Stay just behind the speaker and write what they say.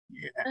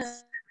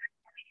Yes.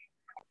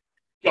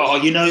 Oh,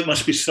 it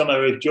must be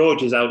summer if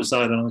George is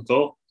outside on the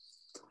call.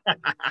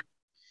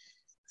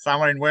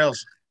 Summer in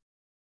Wales.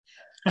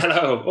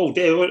 Hello. Oh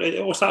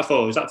dear, what's that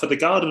for? Is that for the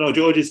garden or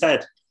George's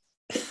head?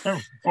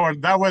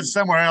 That was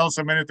somewhere else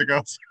a minute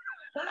ago.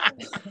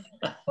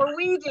 For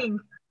weeding.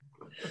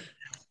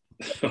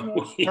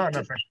 No,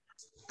 nothing.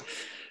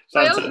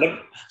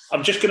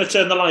 I'm just going to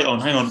turn the light on.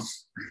 Hang on.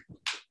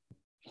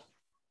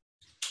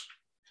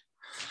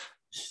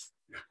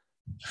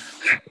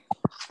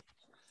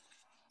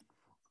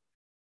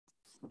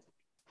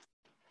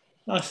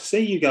 Nice to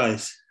see you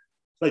guys.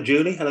 Hello,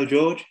 Julie. Hello,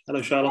 George.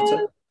 Hello,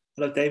 Charlotte.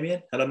 Hello,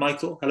 Damien. Hello,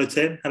 Michael. Hello,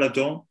 Tim. Hello,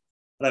 Dawn.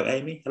 Hello,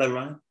 Amy. Hello,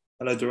 Ryan.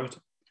 Hello, Dorota.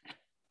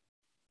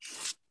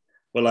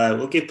 Well,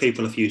 we'll give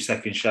people a few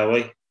seconds, shall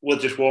we? We'll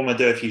just warm and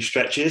do a few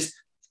stretches.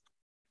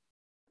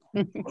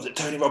 Was it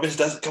Tony Robbins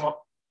does it? Come on.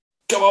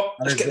 Come on.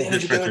 Let's get the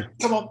energy going.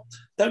 Come on.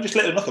 Don't just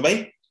let them look at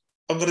me.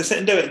 I'm going to sit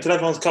and do it until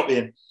everyone's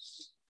copying.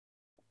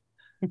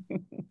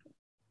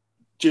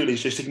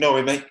 Julie's just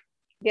ignoring me.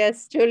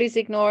 Yes, Julie's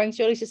ignoring.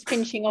 Julie's just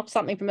finishing off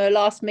something from her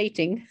last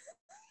meeting.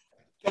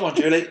 Come on,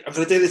 Julie. I'm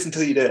going to do this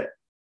until you do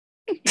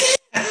it.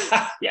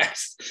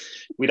 Yes.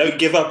 We don't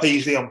give up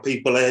easily on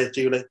people here,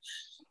 Julie.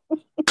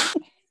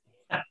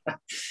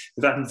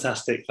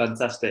 Fantastic.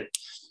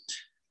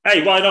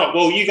 Hey, why not?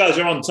 Well, you guys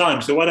are on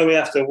time, so why do we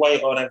have to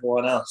wait on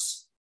everyone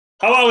else?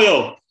 How are we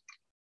all?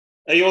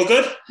 Are you all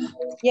good?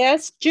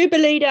 Yes,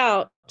 Jubileed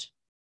out.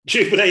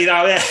 Jubileed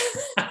out, yeah.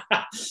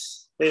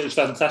 It was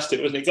fantastic,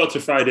 wasn't it? It got to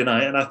Friday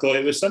night and I thought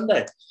it was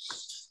Sunday.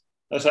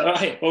 I was like,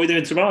 right, what are we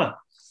doing tomorrow?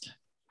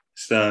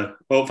 So,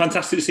 well,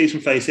 fantastic to see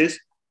some faces.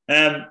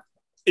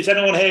 Is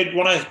anyone here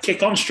want to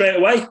kick on straight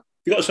away? If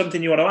you've got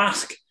something you want to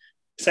ask,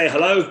 say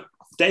hello.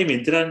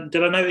 Damien, did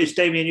I notice,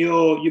 Damien,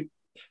 you're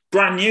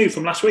brand new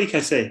from last week,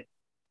 I see.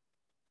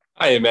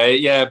 Hi,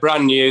 mate. Yeah,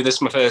 brand new. This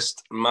is my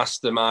first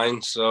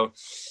mastermind. So,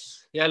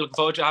 yeah, looking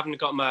forward to it. I haven't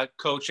got my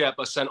coach yet,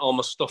 but I sent all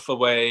my stuff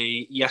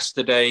away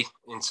yesterday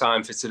in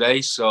time for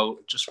today. So,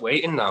 just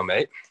waiting now,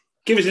 mate.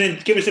 Give us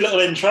a little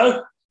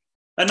intro.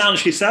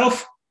 Announce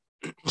yourself.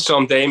 So,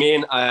 I'm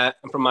Damien. I'm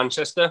from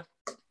Manchester.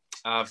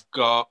 I've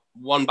got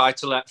one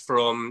buy-to-let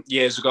from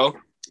years ago,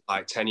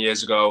 like 10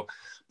 years ago.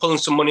 Pulling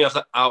some money out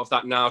of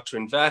that now to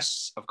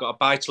invest. I've got a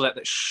buy-to-let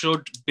that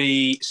should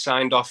be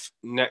signed off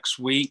next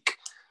week.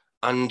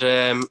 And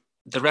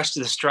the rest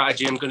of the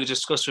strategy I'm going to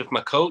discuss with my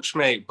coach,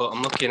 mate. But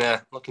I'm looking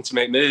to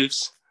make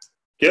moves.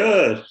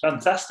 Good.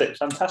 Fantastic.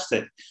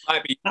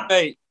 Might be,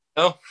 mate.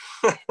 No.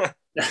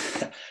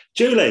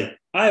 Julie,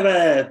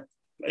 are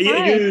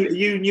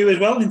you new as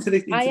well into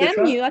the I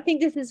am new. I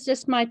think this is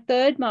just my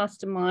third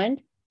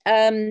mastermind.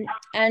 And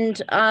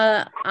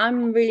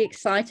I'm really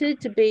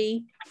excited to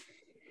be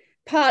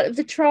part of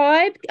the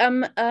tribe.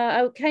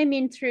 I came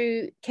in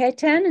through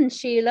Ketan and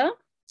Sheila,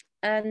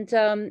 and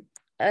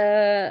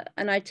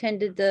I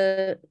attended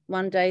the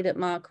one day that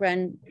Mark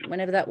ran,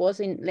 whenever that was,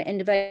 in the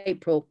end of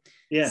April.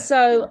 Yeah.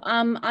 So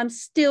I'm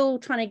still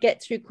trying to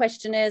get through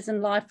questionnaires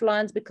and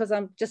lifelines because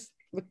I'm just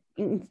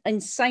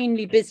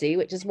insanely busy,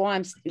 which is why I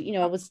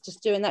was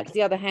just doing that because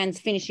the other hand's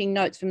finishing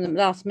notes from the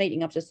last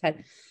meeting I've just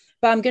had.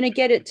 But I'm going to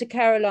get it to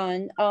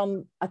Caroline,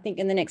 I think,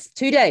 in the next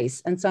 2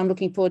 days. And so I'm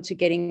looking forward to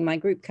getting my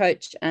group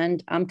coach,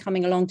 and I'm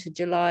coming along to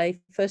July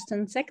 1st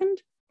and 2nd.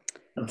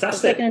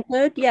 Fantastic. 2nd and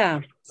 3rd, yeah.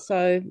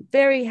 So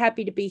very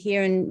happy to be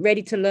here and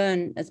ready to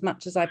learn as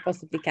much as I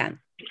possibly can.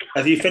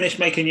 Have you finished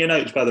making your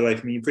notes, by the way,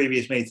 from your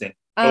previous meeting?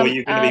 Or are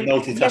you going to be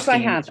multitasking? Yes, I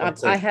have.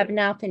 I have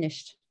now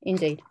finished,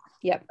 indeed.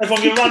 Yep.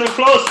 Everyone give a round of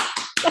applause.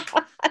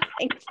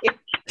 Thank you.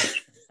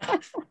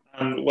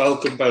 And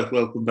welcome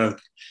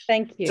both.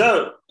 Thank you.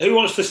 So, who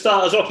wants to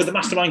start us off with the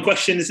mastermind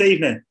question this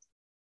evening?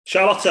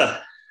 Charlotte,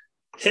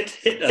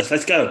 hit us.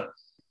 Let's go.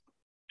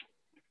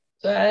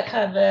 So I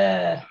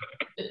have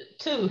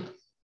 2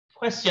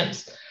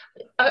 questions.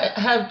 I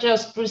have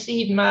just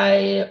received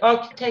my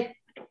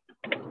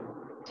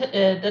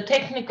the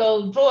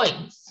technical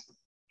drawings.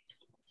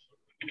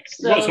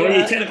 So, what are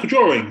your technical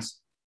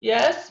drawings?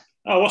 Yes.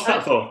 Oh, what's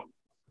that for?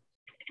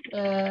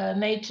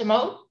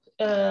 HMO,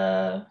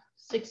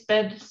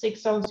 6-bed,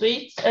 6 en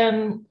suites,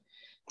 and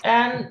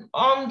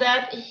on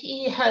that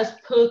he has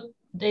put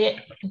the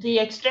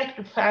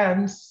extractor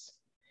fans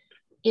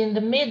in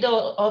the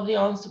middle of the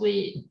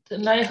ensuite.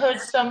 And I heard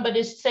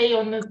somebody say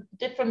on a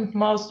different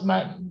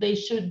mastermind they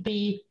should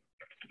be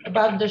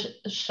above the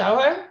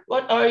shower.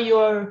 What are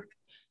your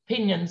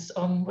opinions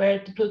on where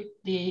to put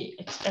the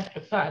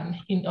extractor fan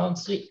in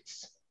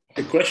ensuites?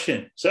 Good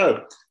question.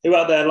 So, who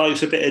out there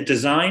likes a bit of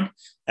design?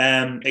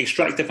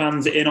 Extractor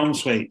fans in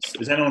en-suites.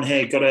 Has anyone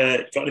here got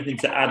anything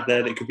to add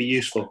there that could be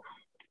useful?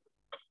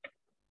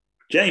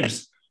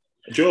 James,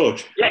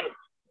 George. Yeah.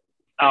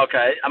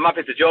 Okay, I'm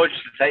happy for George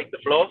to take the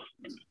floor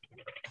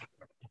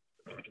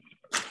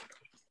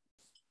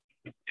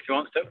if he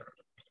wants to.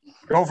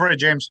 Go for it,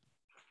 James.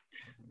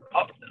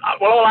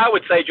 Well, all I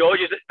would say, George,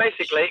 is that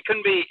basically it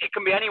can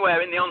be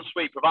anywhere in the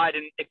ensuite,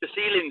 providing if the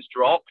ceiling's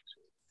dropped,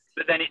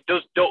 but then it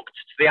does duct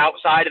to the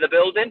outside of the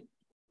building.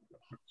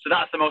 So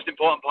that's the most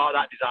important part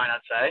of that design,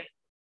 I'd say.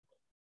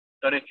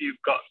 Don't know if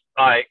you've got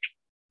like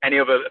any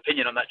other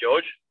opinion on that,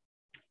 George.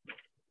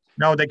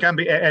 No, they can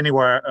be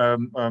anywhere,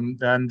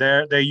 and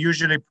they're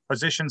usually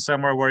positioned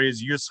somewhere where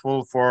it's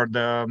useful for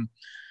the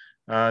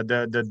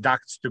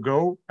ducts to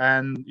go,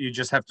 and you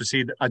just have to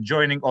see the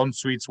adjoining en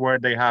suites where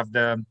they have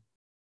them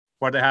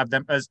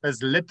as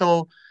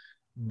little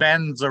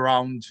bends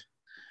around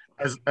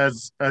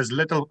as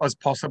little as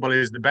possible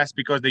is the best,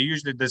 because they're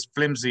usually this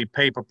flimsy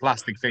paper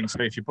plastic thing.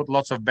 So if you put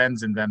lots of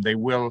bends in them, they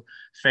will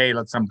fail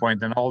at some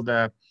point, and all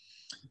the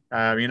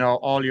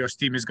all your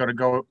steam is going to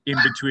go in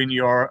between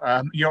your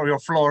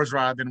floors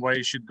rather than where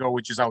it should go,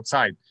 which is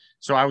outside.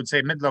 So I would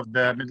say middle of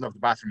the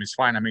bathroom is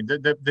fine. I mean,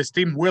 the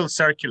steam will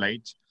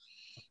circulate,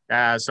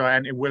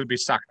 and it will be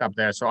sucked up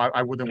there. So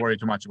I wouldn't worry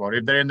too much about it.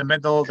 If they're in the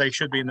middle, they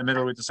should be in the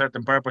middle with a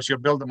certain purpose. Your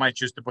builder might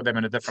choose to put them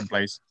in a different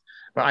place.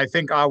 But I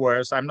think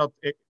ours, I'm not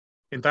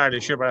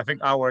entirely sure, but I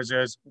think ours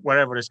is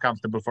wherever is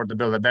comfortable for the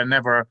builder. They're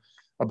never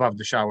above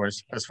the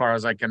showers, as far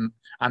as I can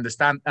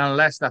understand,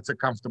 unless that's a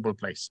comfortable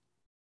place.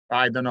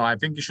 I don't know. I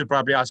think you should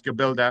probably ask your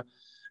builder,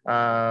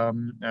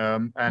 and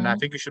I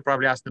think you should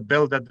probably ask the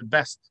builder, the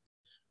best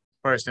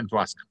person to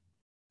ask,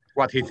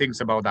 what he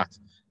thinks about that.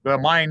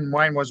 But mine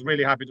was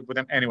really happy to put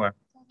them anywhere.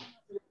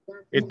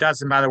 It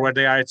doesn't matter where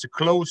they are. It's a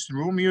closed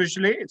room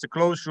usually. It's a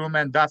closed room,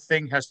 and that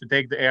thing has to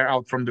take the air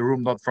out from the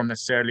room, not from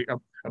necessarily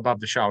above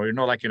the shower. You're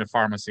not like in a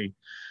pharmacy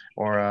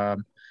or a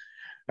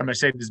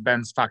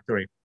Mercedes-Benz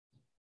factory.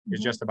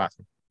 It's just a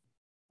bathroom.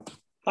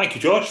 Thank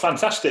you, George.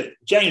 Fantastic.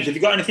 James, have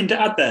you got anything to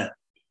add there?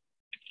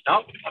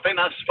 No, I think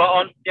that's spot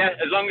on. Yeah,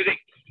 as long as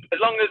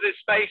there's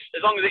space,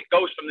 as long as it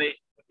goes from the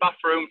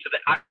bathroom to the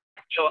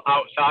actual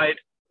outside,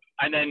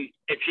 and then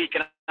if he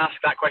can ask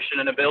that question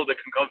and a builder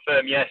can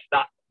confirm, yes,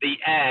 that the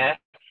air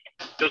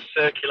does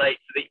circulate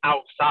to the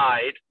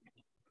outside,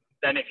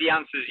 then if he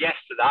answers yes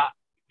to that,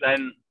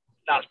 then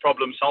that's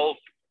problem solved.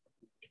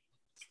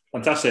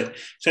 Fantastic.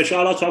 So,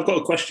 Charlotte, I've got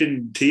a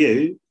question to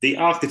you. The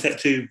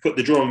architect who put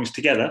the drawings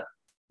together,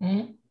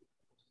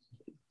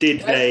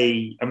 did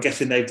they, I'm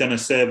guessing they've done a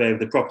survey of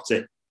the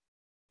property?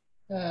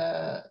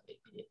 I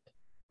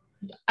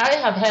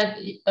have had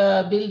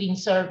a building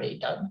survey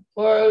done.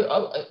 Or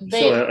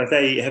have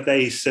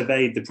they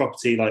surveyed the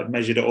property, like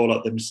measured it all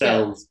up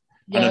themselves?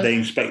 Yeah. And have they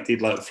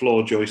inspected like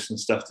floor joists and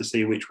stuff to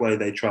see which way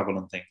they travel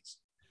and things?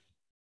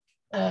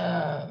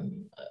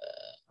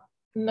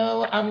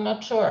 No, I'm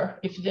not sure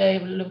if they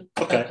look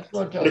at the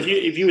floor joists. But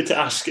if you were to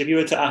ask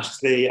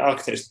the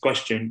architects the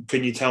question,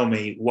 can you tell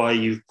me why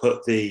you've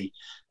put the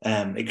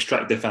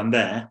extractor fan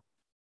there?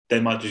 They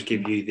might just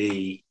give you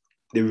the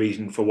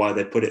reason for why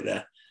they put it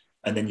there,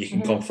 and then you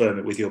can confirm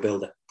it with your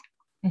builder.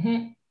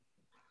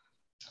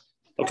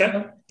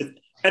 Okay.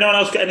 Anyone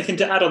else got anything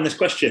to add on this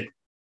question?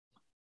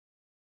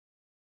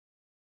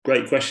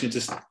 Great question.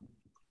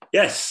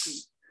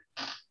 Yes,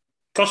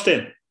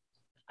 Costin.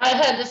 I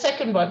had the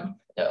second one.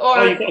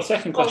 You've got a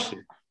second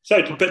question.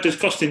 So, but does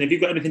Costin, have you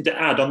got anything to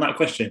add on that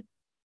question?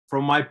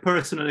 From my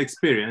personal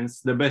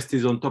experience, the best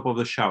is on top of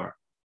the shower.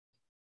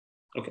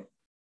 Okay.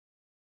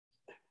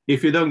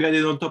 If you don't get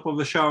it on top of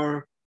the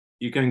shower,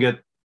 you can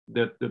get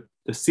the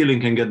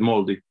ceiling can get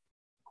moldy.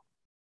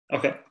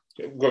 Okay,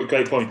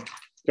 great point.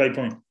 Great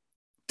point.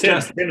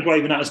 Tim's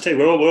waving at us too.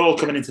 We're all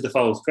coming into the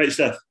fold. Great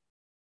stuff.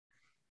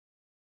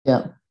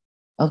 Yeah,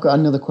 I've got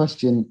another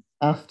question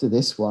after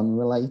this one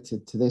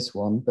related to this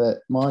one, but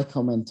my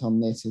comment on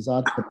this is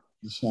I'd put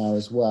the shower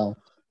as well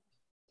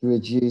to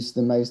reduce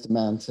the most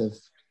amount of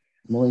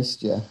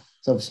moisture.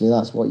 So obviously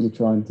that's what you're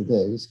trying to do,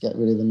 is get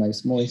rid of the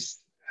most moisture.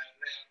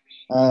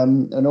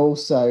 And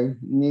also it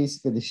needs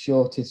to be the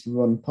shortest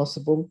run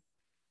possible,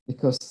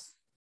 because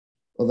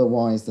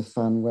otherwise the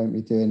fan won't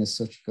be doing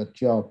such a good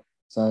job.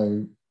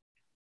 So,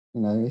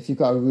 if you've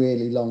got a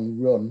really long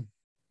run,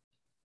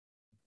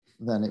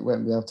 then it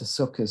won't be able to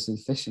suck as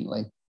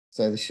efficiently.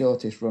 So the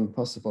shortest run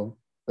possible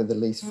with the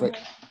least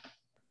friction.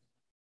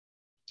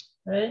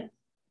 Right.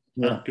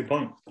 Yeah. Good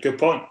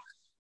point.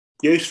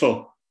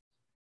 Useful.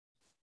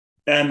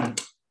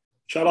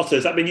 Charlotte,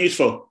 has that been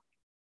useful?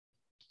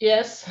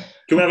 Yes.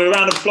 Can we have a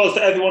round of applause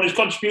to everyone who's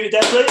contributed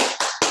there, please?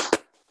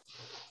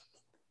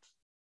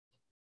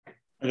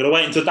 I'm going to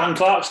wait until Dan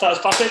Clark starts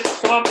clapping.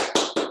 Come on.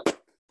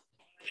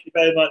 Thank you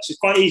very much. It's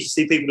quite easy to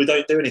see people who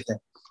don't do anything.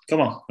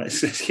 Come on, let's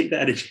keep the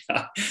energy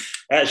up.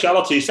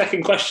 Charlotte, your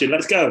second question.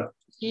 Let's go.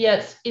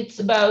 Yes, it's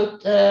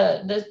about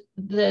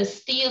the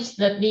steels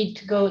that need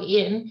to go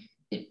in.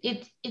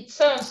 It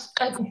sounds,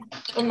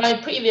 on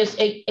my previous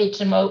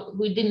HMO,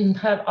 we didn't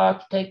have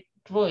architect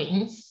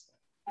drawings,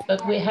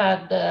 but we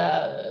had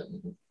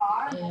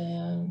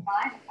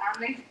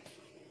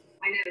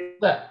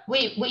but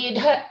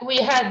we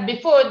had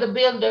before the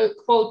builder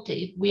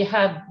quoted, we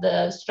had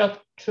the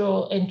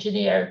structural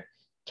engineer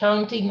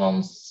counting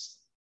on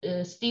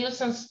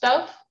steels and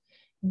stuff,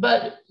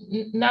 but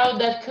now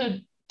that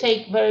could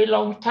take very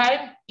long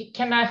time.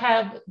 Can I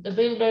have the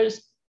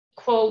builder's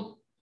quote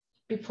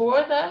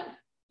before that,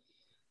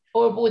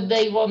 or would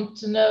they want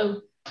to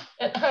know?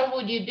 And how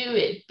would you do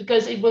it?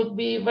 Because it would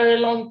be a very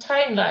long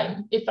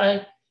timeline if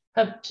I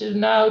have to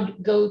now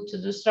go to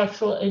the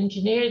structural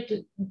engineer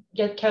to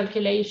get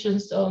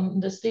calculations on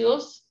the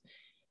steels,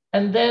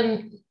 and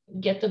then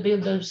get the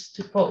builders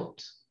to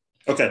quote.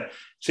 Okay,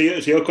 so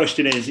your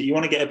question is, you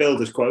want to get a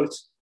builder's quote,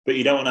 but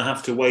you don't want to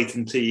have to wait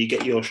until you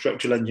get your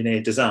structural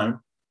engineer design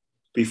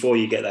before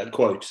you get that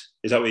quote.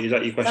 Is that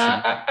your question?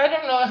 I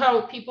don't know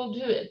how people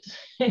do it.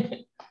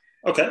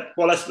 Okay,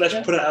 well let's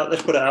put it out.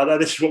 Let's put it out there.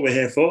 This is what we're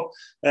here for.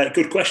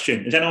 Good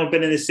question. Has anyone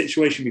been in this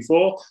situation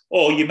before,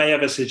 or you may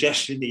have a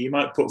suggestion that you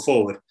might put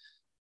forward?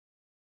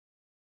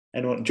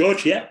 Anyone?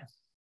 George? Yeah.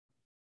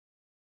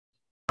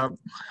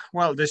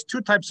 Well, there's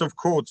two types of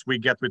quotes we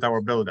get with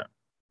our builder.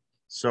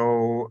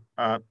 So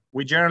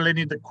we generally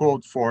need the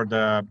quote for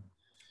the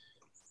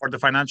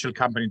financial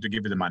company to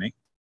give you the money.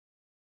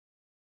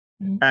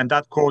 And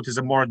that quote is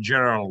a more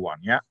general one,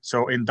 yeah?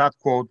 So in that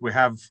quote, we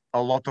have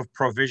a lot of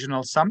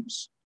provisional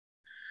sums.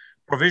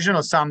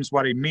 Provisional sums,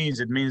 what it means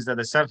that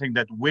there's something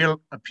that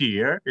will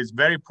appear, is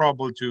very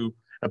probable to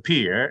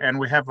appear, and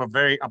we have a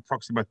very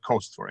approximate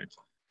cost for it.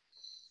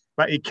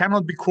 But it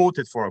cannot be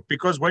quoted for,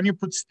 because when you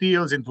put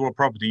steels into a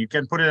property, you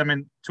can put them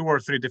in 2 or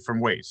 3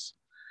 different ways.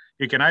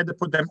 You can either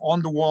put them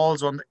on the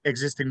walls, on the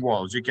existing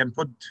walls. You can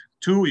put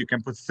 2, you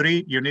can put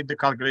 3. You need the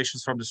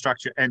calculations from the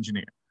structure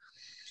engineer.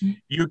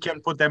 You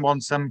can put them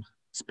on some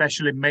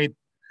specially made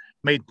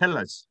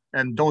pillars,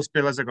 and those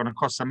pillars are going to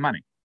cost some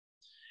money.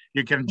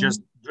 You can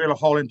just drill a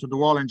hole into the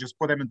wall and just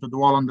put them into the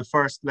wall on the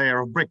first layer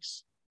of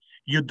bricks.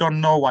 You don't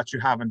know what you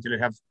have until you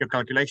have your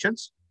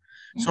calculations.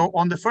 So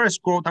on the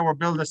first quote, our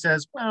builder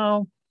says,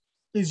 well,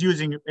 it's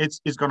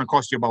going to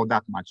cost you about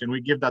that much. And we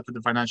give that to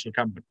the financial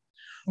company.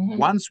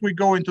 Once we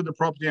go into the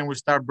property and we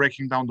start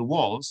breaking down the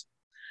walls,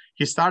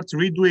 he starts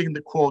redoing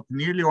the quote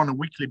nearly on a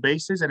weekly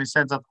basis, and he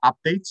sends out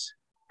updates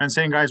and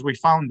saying, guys, we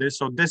found this.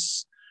 So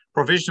this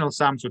provisional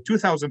sum, so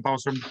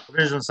 £2,000 from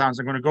provisional sums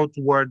are going to go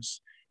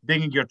towards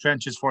digging your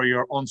trenches for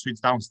your en-suites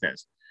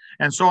downstairs,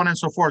 and so on and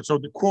so forth. So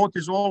the quote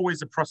is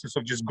always a process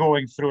of just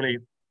going through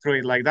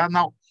it like that.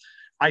 Now,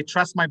 I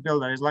trust my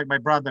builder. He's like my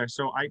brother.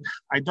 So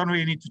I don't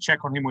really need to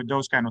check on him with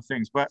those kind of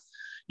things. But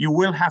you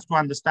will have to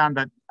understand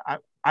that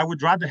I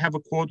would rather have a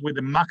quote with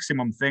the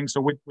maximum thing.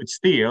 So with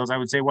steels, I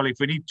would say, well, if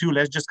we need 2,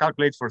 let's just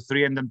calculate for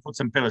 3 and then put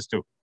some pillars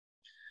too.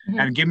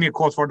 And give me a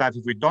quote for that.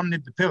 If we don't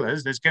need the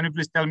pillars, can you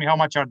please tell me how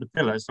much are the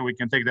pillars so we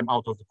can take them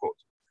out of the quote?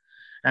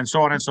 And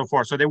so on and so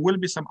forth. So there will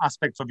be some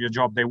aspects of your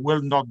job they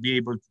will not be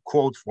able to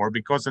quote for,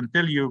 because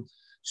until you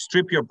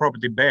strip your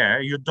property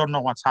bare, you don't know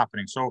what's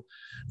happening. So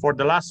for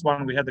the last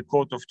one, we had a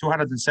quote of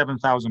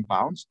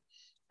 £207,000,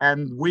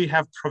 and we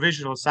have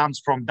provisional sums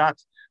from that.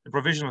 The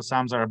provisional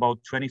sums are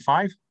about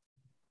 25.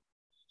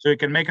 So you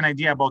can make an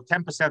idea about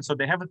 10%. So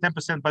they have a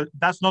 10%, but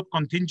that's not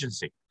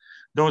contingency.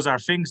 Those are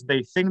things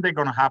they think they're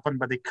going to happen,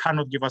 but they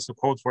cannot give us a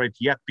quote for it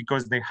yet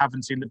because they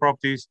haven't seen the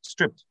properties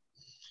stripped.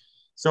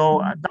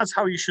 So that's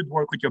how you should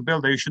work with your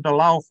builder. You should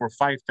allow for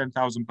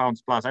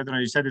 £5,000-10,000 plus. I don't know.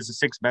 You said it's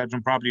a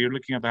 6-bedroom. Probably you're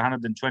looking at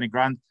 120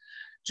 grand.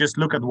 Just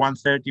look at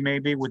 130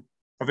 maybe with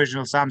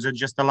provisional sums, and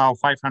just allow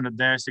 500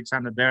 there,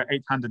 600 there,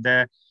 800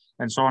 there,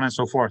 and so on and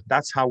so forth.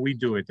 That's how we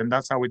do it, and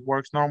that's how it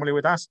works normally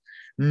with us.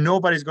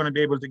 Nobody's going to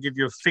be able to give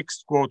you a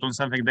fixed quote on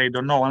something they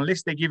don't know,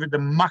 unless they give you the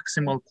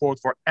maximal quote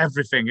for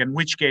everything, in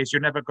which case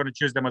you're never going to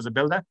choose them as a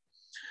builder.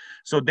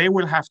 So they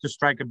will have to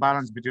strike a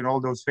balance between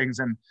all those things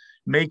and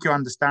make you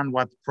understand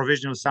what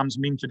provisional sums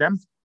mean to them.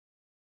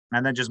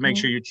 And then just make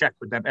sure you check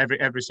with them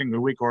every single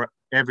week, or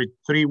every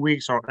 3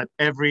 weeks, or at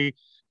every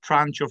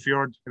tranche of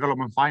your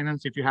development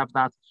finance. If you have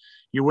that,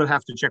 you will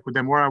have to check with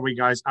them. Where are we,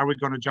 guys? Are we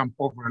going to jump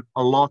over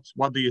a lot?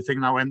 What do you think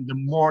now? And the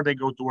more they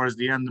go towards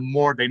the end, the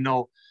more they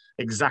know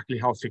exactly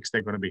how fixed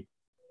they're going to be.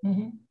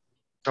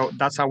 So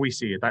that's how we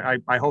see it.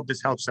 I hope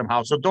this helps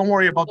somehow. So don't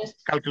worry about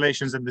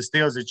calculations and the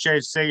steels. It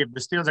says, say if the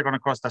steels are going to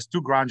cost us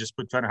 2 grand, just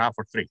put 2.5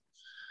 or 3,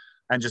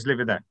 and just leave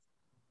it there.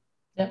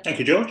 Yeah. Thank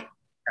you, George.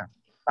 Yeah.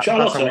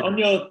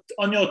 Charlotte,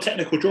 on your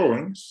technical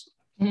drawings,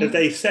 have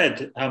they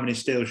said how many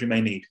steels you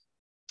may need?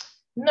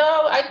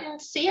 No, I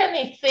didn't see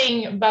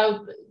anything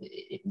about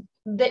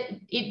that.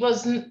 It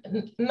was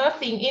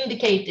nothing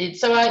indicated.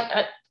 So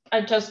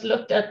I just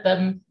looked at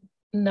them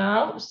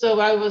now. So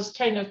I was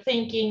kind of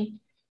thinking,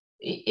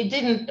 it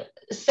didn't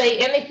say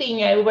anything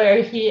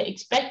where he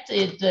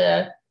expected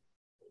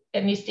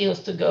any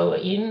steels to go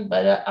in,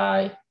 but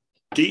I...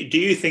 Do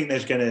you think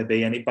there's going to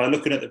be any, by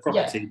looking at the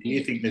property, do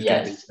you think there's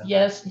going to be some?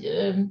 Yes,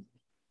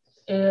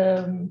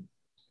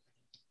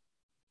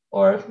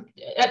 or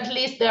at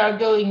least they are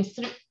going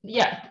through,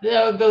 they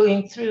are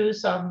going through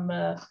some,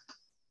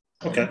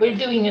 okay. We're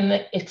doing an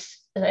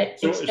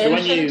extension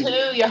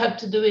too. You have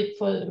to do it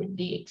for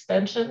the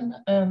extension.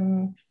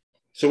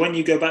 So when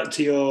you go back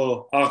to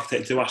your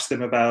architect to ask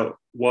them about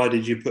why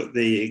did you put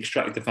the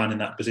extractor fan in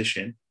that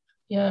position,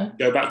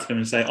 go back to them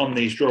and say, on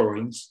these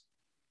drawings,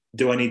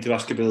 do I need to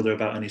ask a builder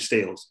about any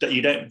steels?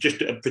 You don't just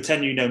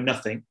pretend you know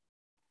nothing,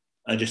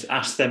 and just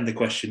ask them the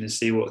question and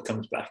see what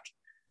comes back.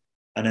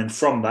 And then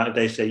from that, if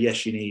they say,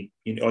 yes, you need,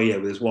 oh yeah,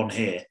 well, there's one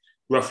here,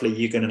 roughly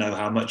you're going to know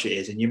how much it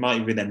is. And you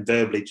might even then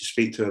verbally just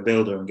speak to a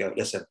builder and go,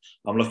 listen,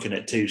 I'm looking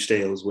at 2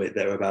 steels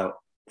that are about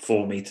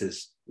 4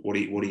 meters. What do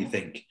you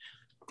think?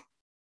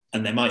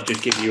 And they might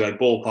just give you a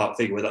ballpark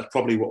figure where that's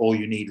probably all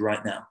you need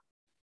right now.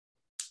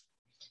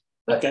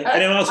 Okay.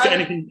 Anyone else got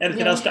anything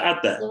else to add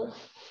there?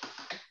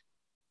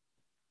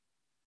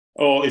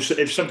 Or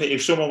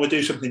if someone would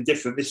do something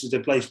different, this is the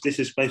place. This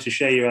is a place to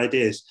share your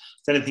ideas.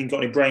 Has anything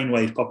got any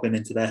brainwaves popping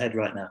into their head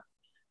right now?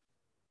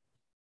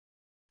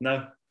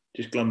 No,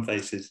 just glum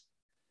faces.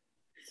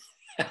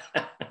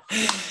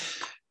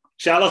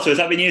 Charlotte, has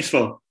that been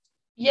useful?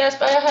 Yes,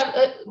 but I have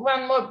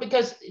one more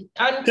because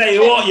I'm. Tell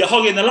you what, you're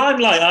hogging the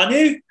limelight, aren't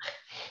you?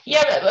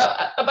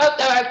 Yeah, about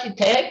the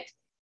architect.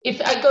 If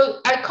I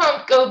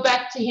can't go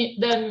back to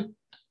them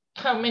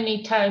how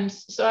many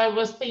times. So I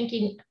was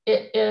thinking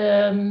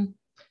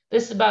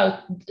this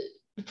about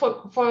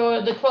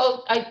for the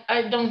quote.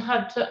 I don't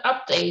have to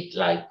update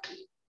like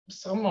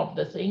some of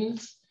the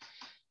things.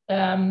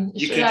 Let me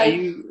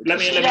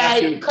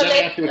ask you a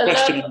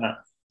question on that.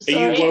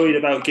 Are you worried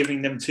about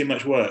giving them too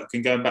much work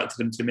and going back to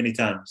them too many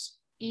times?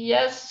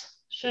 Yes.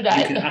 Should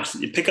I?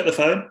 You pick up the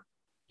phone.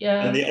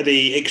 Yeah. And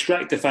the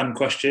extractor fan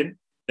question,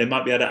 they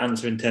might be able to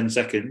answer in 10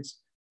 seconds.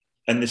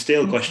 And the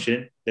steel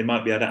question, they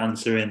might be able to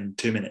answer in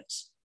 2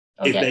 minutes.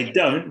 Okay. If they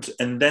don't,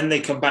 and then they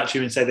come back to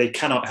you and say they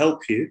cannot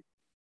help you,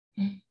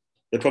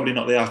 they're probably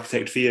not the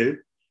architect for you,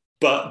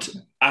 but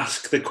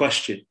ask the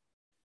question.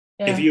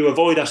 Yeah. If you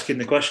avoid asking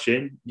the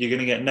question, you're going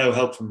to get no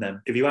help from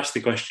them. If you ask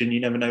the question, you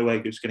never know where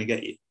it's going to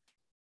get you.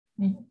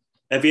 Mm-hmm.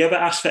 Have you ever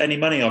asked for any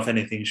money off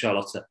anything,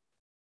 Charlotte?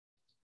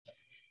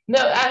 No,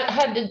 I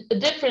had a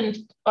different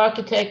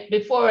architect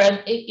before,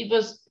 and it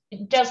was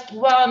just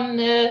one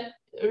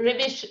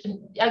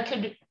revision. I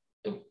could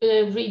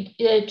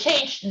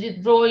change the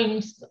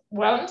drawings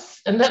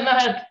once, and then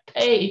I had to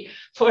pay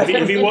for it.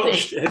 Have you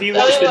watched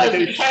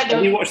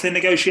the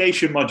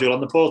negotiation module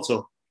on the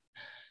portal?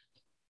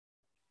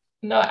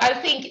 No, I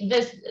think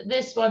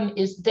this one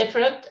is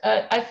different.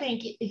 I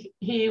think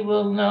he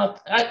will not.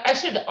 I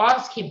should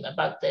ask him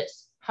about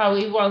this. How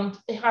he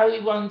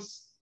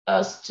wants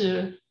us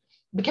to,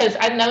 because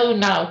I know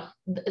now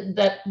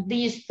that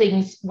these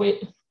things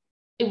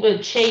will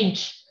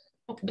change,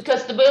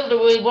 because the builder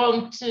will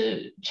want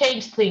to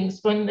change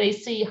things when they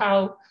see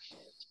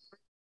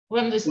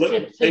when the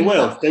strip. They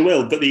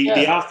will. But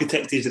the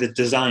architect is a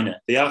designer.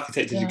 The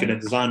architect is going to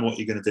design what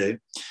you're going to do.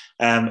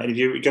 And if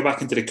you go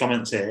back into the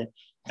comments here.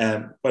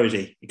 Where is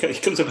he? He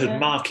comes up as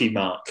Marky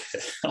Mark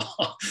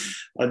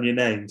on your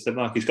name. So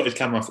Mark, he's got his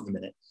camera off at the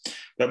minute.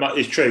 But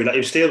it's true. Like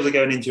if steels are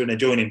going into an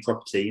adjoining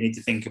property, you need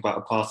to think about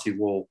a party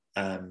wall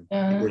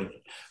agreement.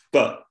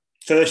 But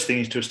first thing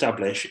is to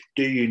establish: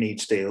 do you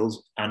need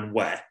steels and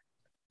where?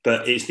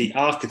 But it's the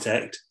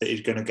architect that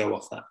is going to go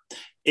off that.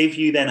 If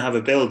you then have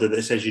a builder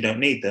that says you don't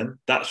need them,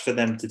 that's for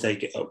them to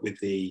take it up with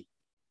the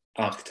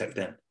architect.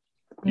 Then,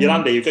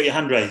 Yolanda, you've got your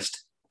hand raised.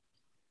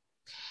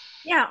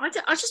 Yeah, I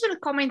just want to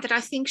comment that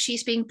I think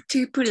she's being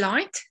too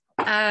polite.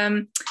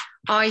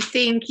 I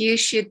think you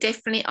should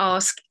definitely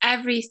ask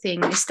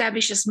everything,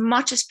 establish as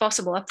much as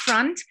possible up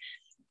front,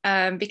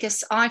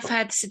 because I've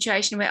had a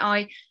situation where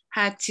I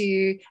had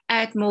to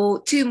add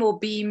 2 more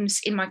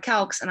beams in my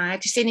calcs, and I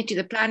had to send it to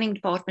the planning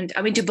department.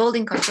 I mean, to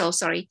building control,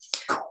 sorry.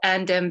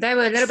 And they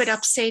were a little bit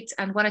upset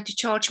and wanted to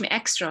charge me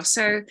extra.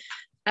 So,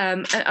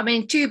 I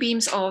mean, 2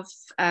 beams out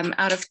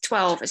of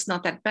 12 is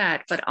not that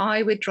bad, but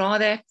I would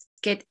rather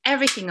get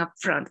everything up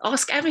front.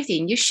 Ask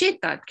everything. You should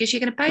that because you're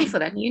going to pay for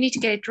that. And you need to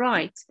get it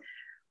right.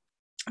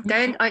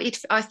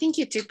 I think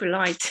you're too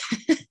polite.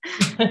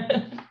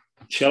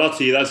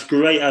 Charlotte, that's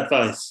great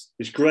advice.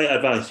 It's great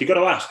advice. You've got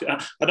to ask.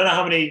 I don't know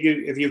how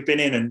many of you've been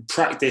in and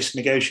practiced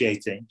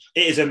negotiating.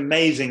 It is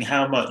amazing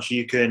how much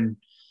you can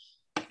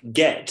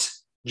get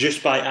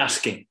just by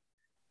asking.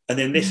 And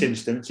in this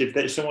instance, if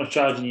there's someone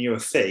charging you a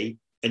fee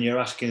and you're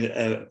asking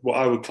what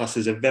I would class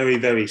as a very,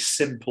 very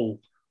simple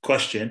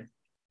question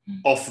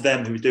off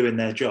them who are doing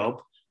their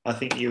job, I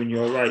think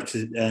you're right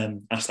to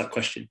ask that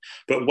question.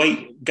 But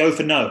go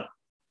for no.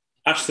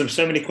 Ask them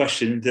so many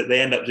questions that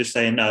they end up just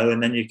saying no,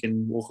 and then you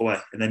can walk away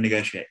and then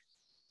negotiate.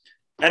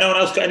 Anyone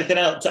else got anything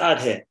else to add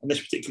here on this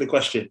particular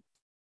question?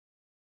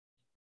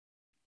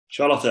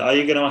 Charlotte, are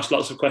you going to ask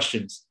lots of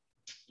questions?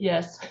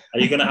 Yes. Are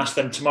you going to ask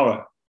them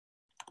tomorrow?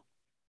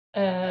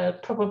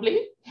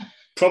 Probably.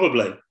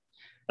 Probably.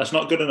 That's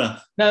not good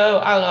enough. No,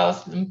 I'll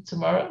ask them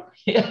tomorrow.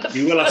 Yes.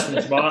 You will ask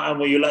them tomorrow, and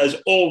will you let us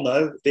all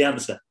know the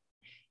answer?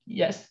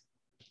 Yes.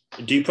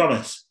 Do you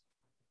promise?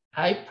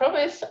 I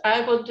promise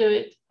I will do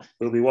it.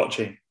 We'll be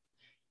watching.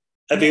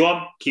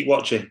 Everyone, keep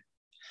watching.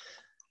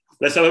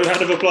 Let's have a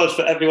round of applause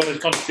for everyone who's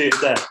contributed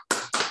there.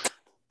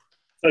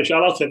 So,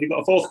 Charlotte, have you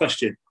got a 4th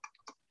question?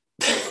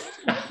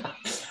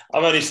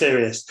 I'm only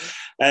serious.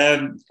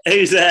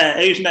 Who's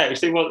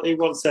next? Who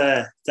wants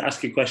to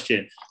ask a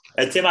question?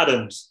 Tim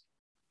Adams,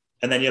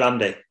 and then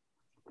Yolandi.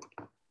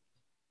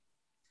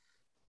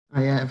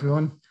 Hi,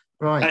 everyone.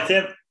 Right. Hi,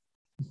 Tim.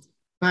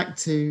 Back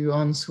to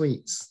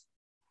en-suites.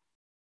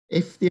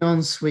 If the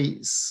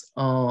en-suites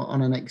are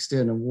on an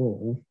external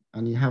wall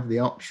and you have the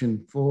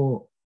option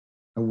for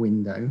a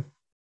window,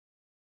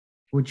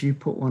 would you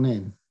put one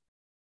in?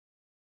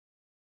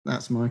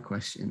 That's my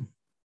question.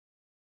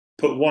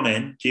 put one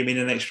in, do you mean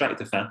an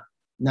extractor fan?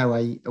 No,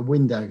 a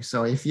window.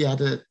 So if you had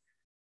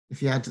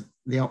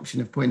the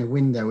option of putting a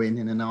window in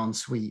an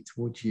ensuite,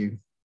 would you?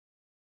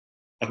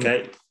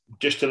 Okay,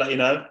 just to let you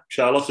know,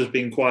 Charlotta's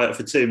been quiet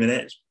for 2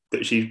 minutes,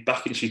 but she's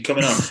back and she's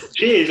coming on.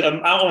 She is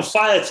out on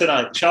fire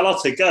tonight.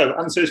 Charlotta, go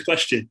answer this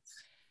question.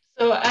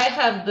 So I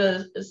have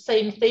the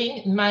same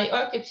thing. My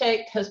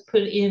architect has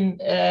put in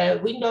a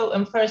window,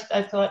 and first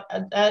I thought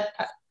that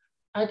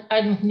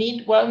I don't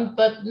need one,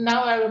 but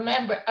now I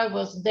remember I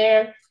was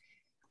there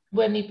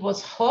when it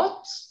was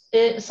hot.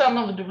 Some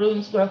of the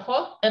rooms were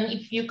hot, and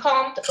if you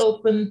can't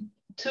open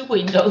 2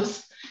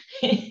 windows,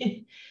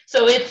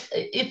 so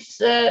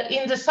it's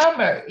in the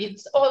summer,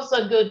 it's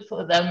also good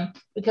for them,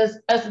 because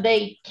as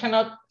they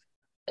cannot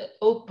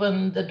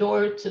open the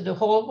door to the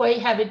hallway,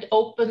 have it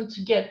open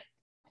to get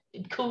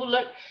it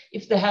cooler.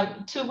 If they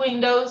have 2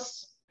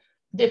 windows,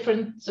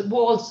 different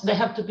walls, they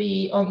have to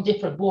be on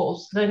different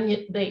walls,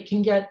 then they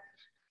can get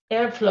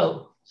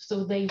airflow,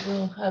 so they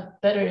will have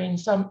better in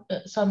some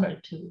summer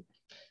too.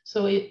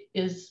 So it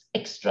is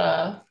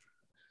extra,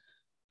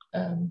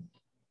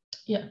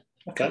 yeah.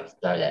 Okay.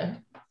 Extra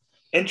there.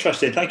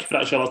 Interesting. Thank you for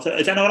that, Charlotte.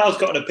 Has anyone else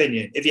got an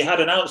opinion? If you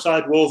had an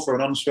outside wall for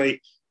an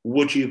ensuite,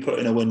 would you put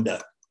in a window?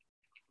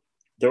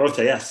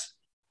 Dorota, yes.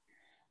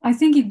 I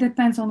think it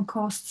depends on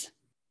costs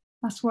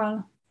as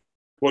well.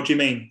 What do you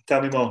mean?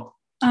 Tell me more.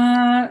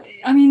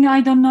 I mean,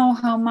 I don't know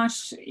how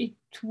much it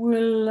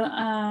will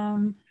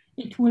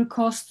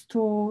cost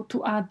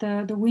to add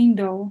the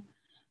window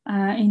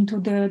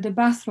into the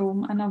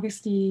bathroom, and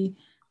obviously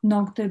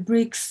knock the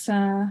bricks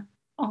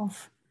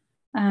off.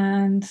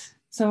 And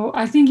so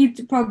I think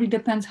it probably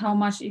depends how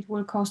much it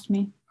will cost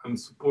me. And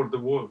support the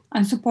wall.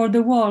 And support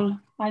the wall.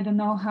 I don't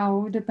know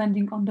how,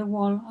 depending on the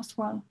wall as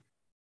well.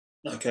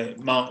 Okay,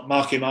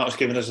 Marky Mark's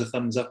given us a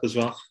thumbs up as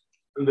well.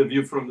 And the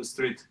view from the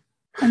street.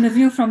 And the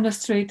view from the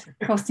street,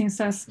 Costin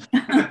says.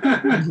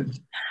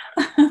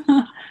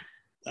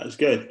 That's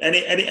good.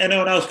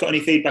 Anyone else got any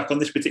feedback on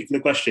this particular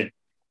question?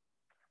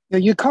 Yeah,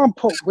 you can't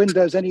put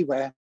windows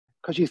anywhere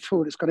because you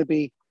thought it's going to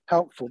be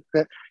helpful.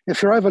 But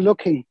if you're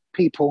overlooking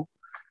people,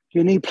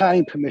 you need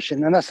planning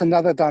permission, and that's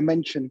another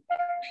dimension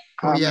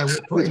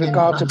with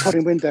regard to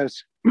putting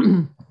windows.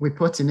 We're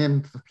putting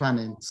in for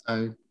planning,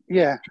 so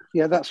yeah,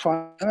 that's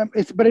fine.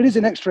 But it is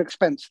an extra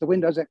expense. The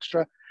window's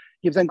extra.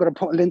 You've then got to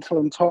put a lintel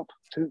on top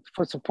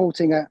for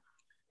supporting it.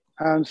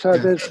 So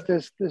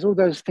there's all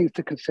those things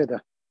to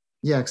consider.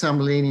 Yeah, because I'm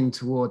leaning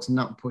towards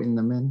not putting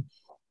them in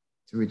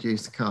to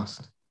reduce the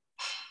cost.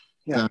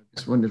 Yeah, so I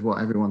just wondered what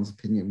everyone's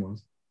opinion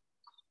was.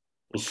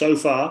 Well, so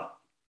far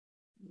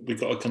we've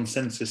got a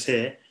consensus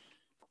here.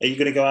 Are you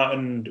going to go out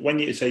and you're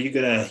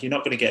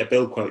not going to get a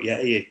build quote yet,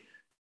 are you?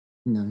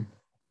 No.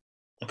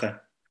 Okay,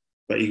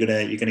 but you're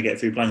gonna get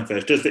through planning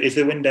first. Is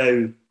the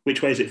window,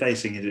 which way is it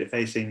facing? Is it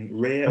facing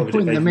rear? I'm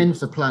putting them in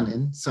for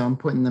planning, so I'm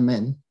putting them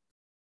in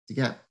to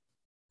get.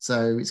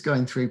 So it's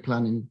going through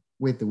planning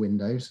with the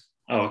windows.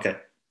 Oh, okay.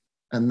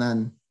 And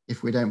then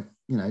if we don't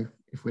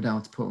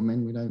have to put them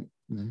in, we don't,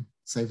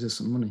 saves us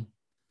some money.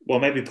 Well,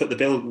 maybe put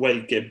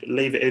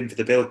leave it in for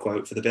the build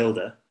quote for the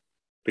builder,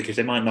 because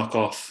they might knock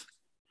off,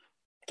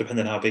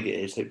 depending on how big it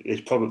is.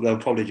 They'll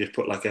probably just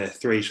put like a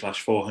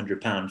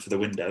 £300-400 for the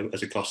window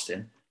as a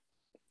costing.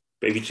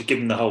 But if you just give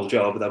them the whole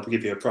job, they'll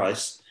give you a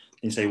price.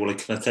 And you say, well,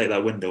 can I take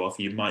that window off?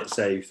 You might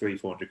save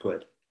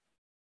 £300-400.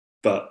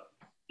 But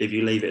if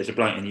you leave it as a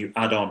blank and you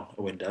add on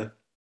a window,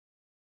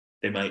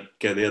 they might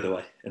go the other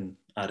way and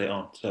add it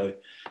on. So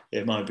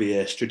it might be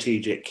a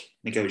strategic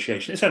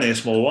negotiation. It's only a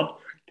small one,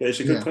 but it's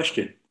a good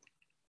question.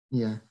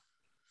 Yeah.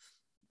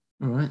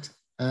 All right.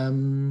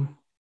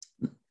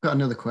 Got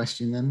another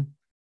question then.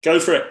 Go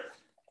for it.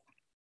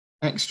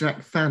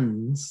 Extract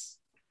fans.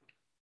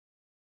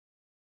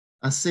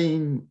 I've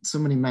seen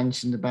somebody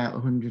mentioned about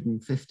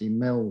 150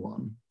 mil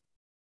one.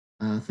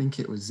 I think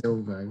it was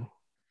Zilvo.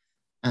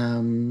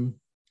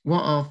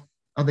 What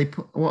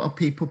are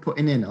people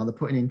putting in? Are they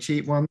putting in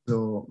cheap ones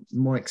or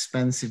more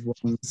expensive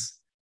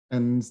ones?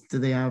 And do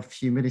they have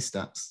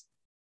humidistats?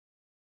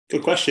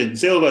 Good question.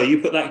 Zilvo, you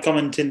put that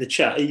comment in the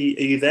chat. Are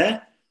you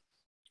there?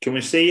 Can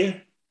we see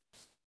you?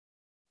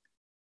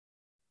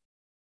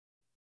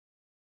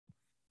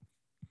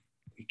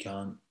 We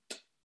can't.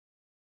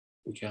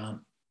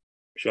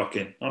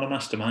 Shocking. Not a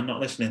mastermind, not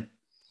listening.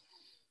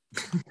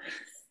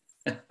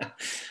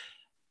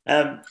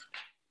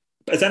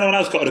 Has anyone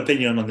else got an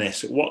opinion on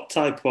this? What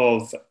type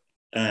of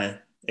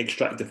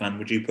extractor fan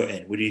would you put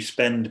in? Would you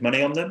spend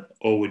money on them,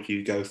 or would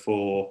you go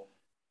for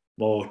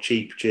more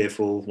cheap,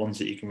 cheerful ones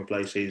that you can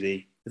replace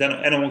easy? Has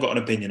anyone got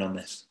an opinion on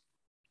this?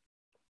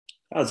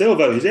 Oh,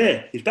 Zilvo, he's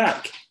here. He's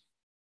back.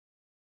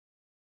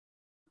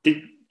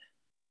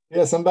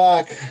 Yes, I'm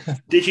back.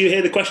 Did you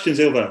hear the question,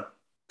 Zilvo?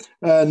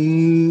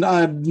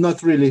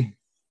 Not really.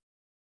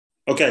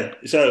 Okay,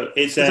 so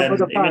it's you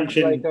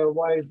mentioned.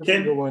 Why is the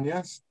bigger one?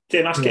 Yes.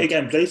 Tim, ask it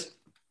again, please.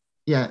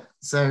 Yeah.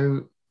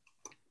 So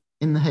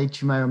in the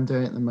HMO I'm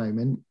doing at the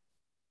moment,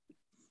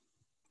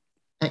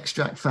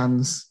 extract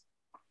fans.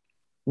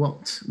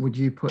 What would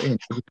you put in?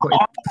 Would you put in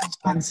an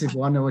expensive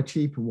one or a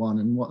cheaper one,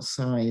 and what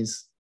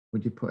size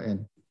would you put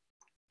in?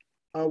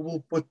 I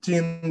will put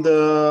in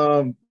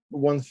the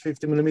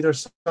 150 millimeter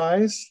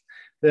size.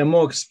 They're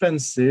more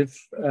expensive,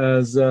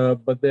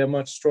 but they're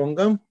much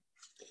stronger.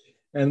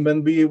 And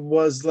when we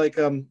was like,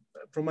 from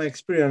my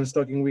experience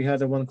talking, we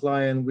had one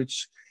client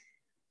which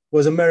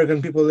was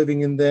American people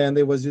living in there, and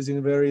they was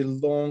using very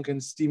long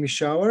and steamy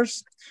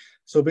showers.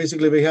 So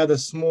basically, we had a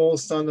small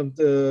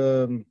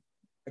standard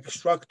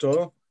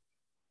extractor,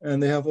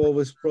 and they have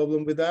always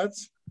problem with that.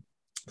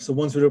 So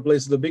once we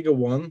replace the bigger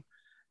one,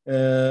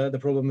 the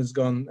problem is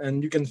gone,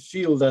 and you can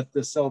feel that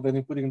the cell when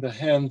you're putting the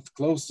hand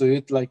close to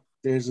it, like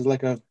there's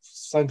like a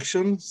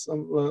function.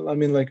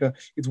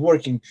 It's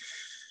working.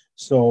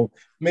 So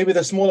maybe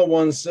the smaller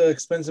ones,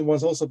 expensive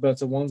ones, also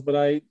better ones. But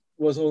I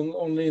was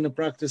only in a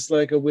practice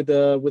like with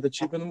the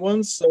cheaper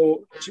ones.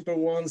 So cheaper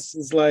ones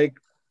is like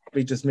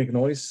they just make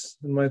noise,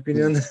 in my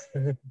opinion.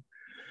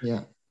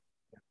 Yeah.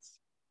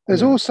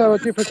 There's also a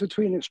difference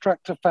between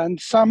extractor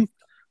fans. Some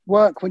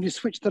work when you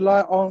switch the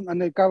light on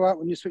and they go out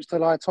when you switch the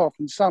light off,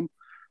 and some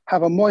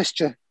have a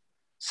moisture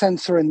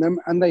sensor in them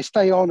and they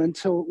stay on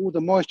until all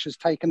the moisture is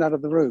taken out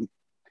of the room.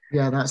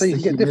 Yeah, that's so you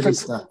can get different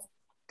stuff.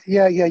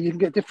 Yeah, you can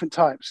get different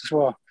types as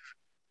well.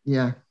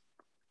 Yeah.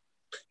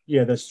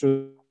 Yeah, that's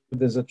true.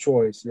 There's a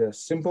choice. Yeah,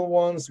 simple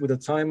ones with a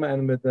timer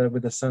and with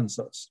the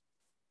sensors.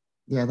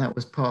 Yeah, that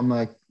was part of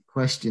my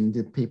question.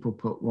 Did people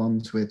put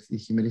ones with the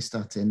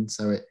humidistat in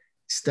so it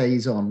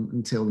stays on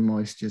until the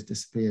moisture's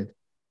disappeared?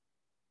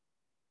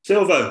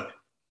 Silvo,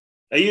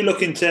 are you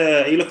looking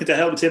to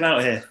help Tim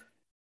out here?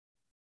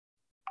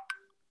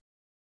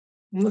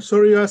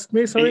 Sorry, you asked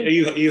me. Sorry. Are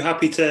you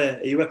happy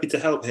to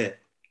help here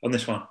on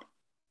this one?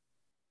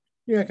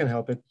 Yeah, I can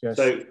help it. Yes.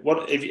 So,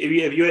 what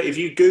if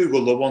you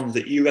Google the ones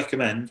that you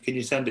recommend? Can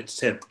you send it to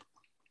Tim?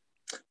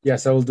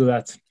 Yes, I will do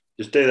that.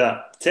 Just do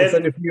that. Tim, I'll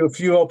send a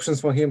few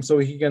options for him so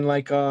he can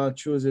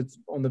choose it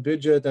on the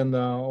budget and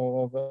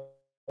of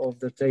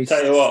the taste.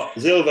 Tell you what,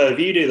 Silvo, if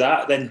you do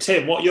that, then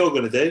Tim, what you're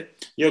going to do,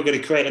 you're going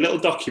to create a little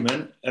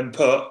document and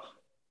put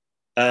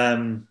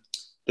the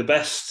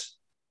best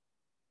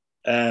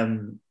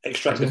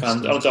extractor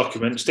fans on a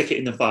document, stick it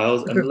in the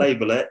files and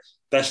label it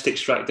best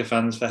extractor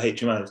fans for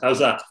HMOs. How's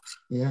that?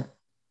 Yeah.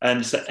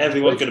 And so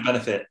everyone's going to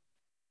benefit.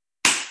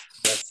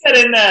 Get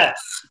in there.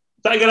 Is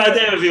that a good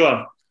idea,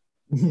 everyone?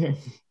 Yeah.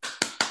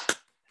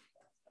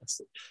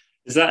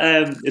 Is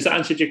that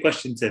answered your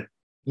question, Tim?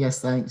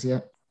 Yes, thanks. Yeah.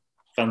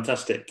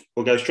 Fantastic.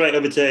 We'll go straight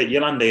over to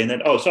Yolandi and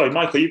then, sorry,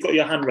 Michael, you've got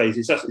your hand raised.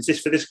 Is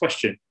this for this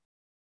question?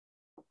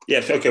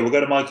 Yes, okay, we'll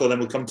go to Michael, then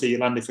we'll come to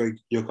Yolandi for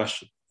your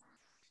question.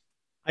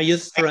 I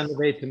just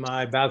renovated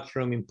my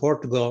bathroom in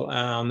Portugal.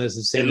 This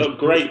is it looked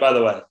great, by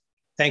the way.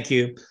 Thank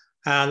you.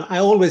 And I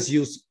always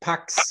use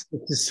Pax,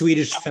 it's a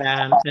Swedish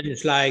fan, and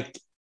it's like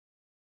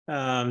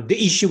the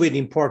issue with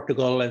in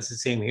Portugal, as the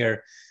same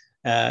here,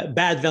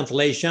 bad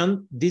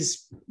ventilation.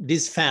 This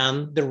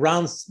fan that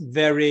runs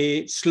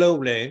very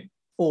slowly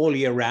all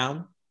year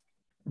round,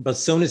 but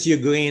as soon as you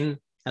go in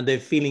and they're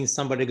feeling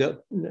somebody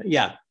go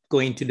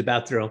into the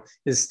bathroom,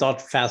 it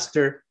starts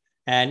faster.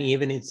 And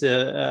even it's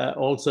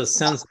also a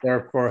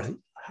sensor for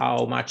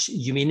how much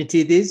humidity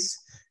it is.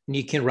 And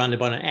you can run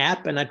it on an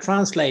app, and I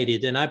translate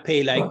it, and I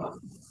pay like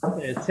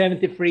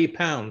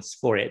 £73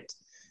 for it.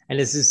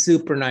 And it's a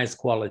super nice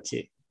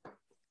quality.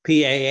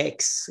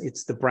 PAX,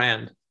 it's the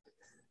brand.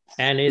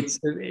 And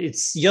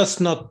it's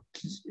just not,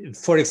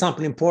 for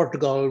example, in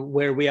Portugal,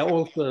 where we are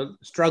also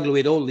struggling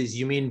with all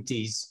these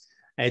humidities,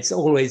 it's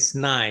always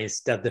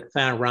nice that the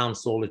fan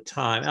runs all the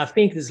time. I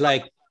think it's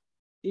like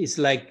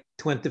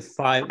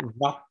 25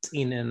 watt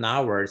in an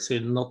hour, so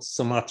not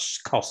so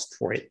much cost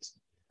for it.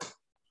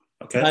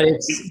 Okay. But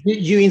it's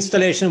you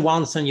installation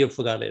once and you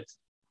forgot it.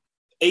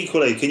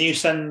 Equally, can you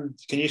send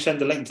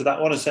the link to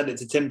that one and send it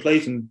to Tim,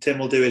 please, and Tim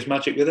will do his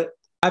magic with it?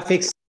 I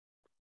fixed.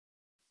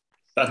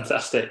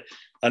 Fantastic.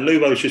 And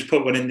Lubo's just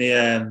put one in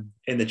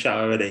the chat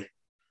already.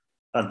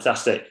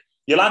 Fantastic.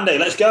 Yolandi,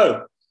 let's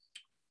go.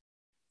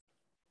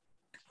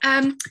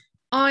 I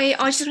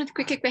just want to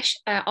quickly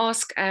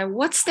ask,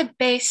 what's the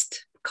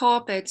best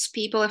carpets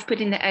people have put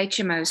in the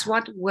HMOs?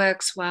 What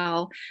works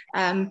well?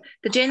 The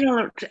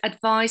general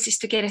advice is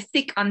to get a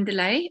thick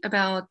underlay,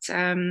 about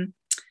a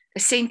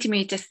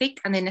centimeter thick,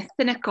 and then a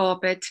thinner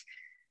carpet,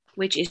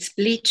 which is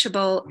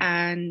bleachable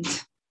and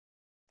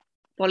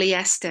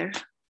polyester.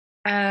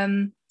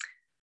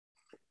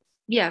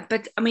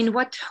 But I mean,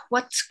 what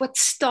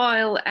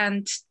style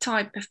and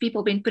type have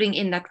people been putting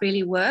in that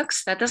really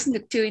works? That doesn't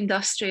look too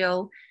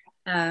industrial.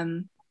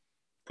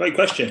 Great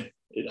question.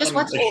 Just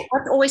what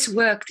always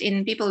worked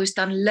in people who's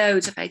done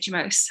loads of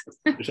HMOs.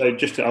 So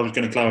I was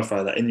going to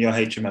clarify that in your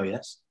HMO,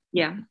 yes?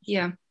 Yeah.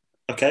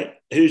 Okay.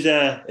 Who's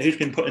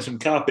been putting some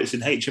carpets in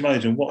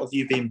HMOs, and what have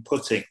you been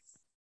putting?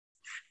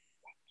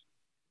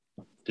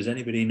 Does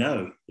anybody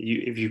know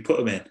if you put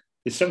them in?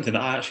 It's something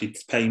that I actually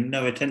pay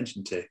no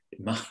attention to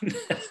in mine.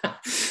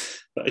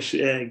 But it's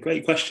a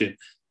great question.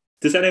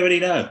 Does anybody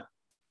know?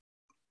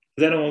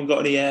 Has anyone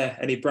got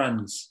any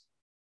brands?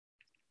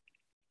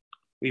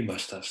 We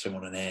must have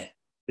someone in here.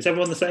 Is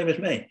everyone the same as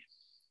me?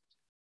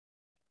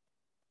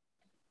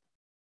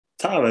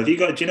 Tara, do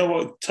you know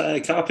what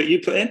carpet you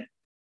put in?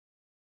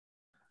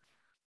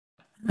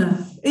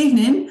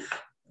 Evening.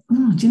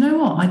 Oh, do you know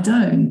what? I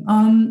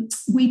don't.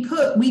 We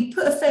put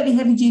a fairly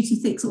heavy duty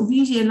thick, sort of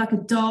usually like a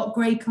dark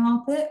grey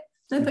carpet.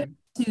 Don't put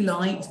too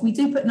light. We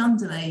do put an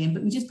underlay in,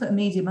 but we just put a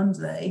medium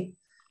underlay.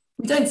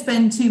 We don't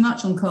spend too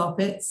much on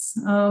carpets,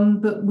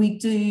 but we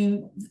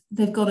do.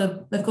 They've got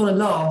to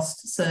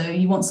last. So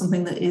you want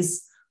something that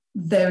is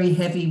very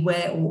heavy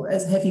wear or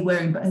as heavy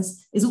wearing, but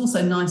is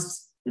also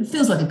nice. It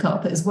feels like a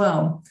carpet as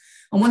well.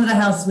 On one of the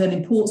houses we had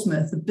in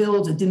Portsmouth, the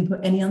builder didn't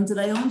put any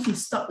underlay on. She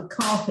stuck the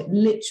carpet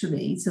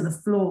literally to the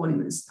floor.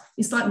 And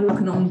it's like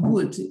walking on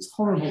wood. It's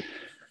horrible.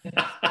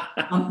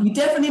 You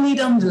definitely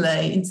need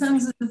underlay in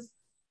terms of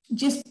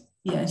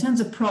in terms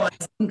of price.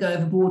 I wouldn't go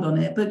overboard on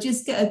it, but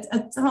just get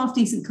a half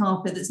decent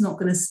carpet that's not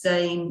going to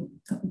stain,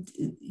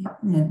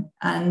 and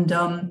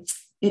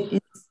it's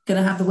going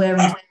to have the wear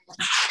and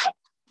tear.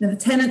 The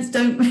tenants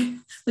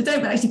don't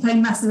actually pay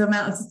massive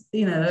amounts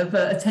of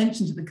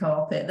attention to the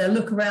carpet. They'll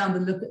look around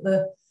and look at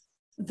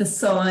the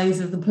size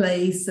of the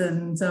place,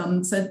 and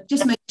so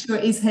just make sure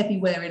it is heavy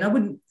wearing. I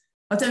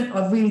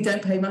really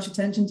don't pay much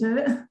attention to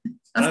it.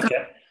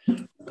 Okay.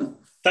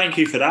 Thank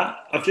you for that.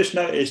 I've just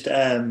noticed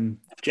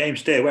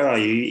James Deere, where are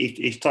you?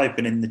 He's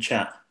typing in the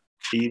chat.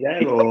 Are you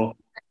there or?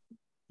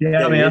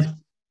 Yeah, I'm here.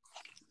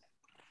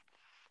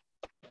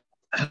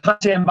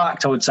 Hessian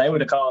backed, I would say,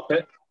 with a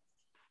carpet.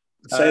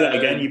 Say that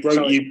again.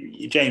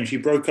 James, you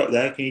broke up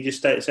there. Can you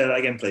just say that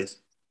again, please?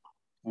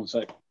 1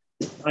 sec.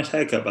 Nice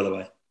haircut, by the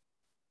way.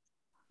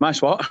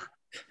 Nice what?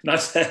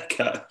 Nice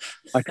haircut.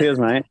 Cheers,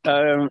 mate.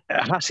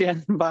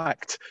 Hessian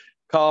backed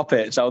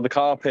carpet. So the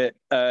carpet,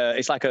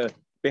 it's like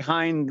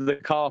behind the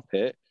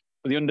carpet,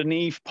 the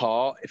underneath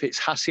part. If it's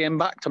Hessian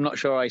backed, I'm not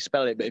sure how I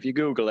spell it, but if you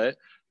Google it,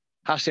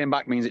 Hessian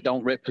backed means it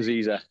don't rip as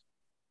easy.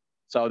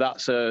 So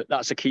that's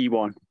a key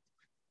one.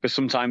 Because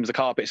sometimes the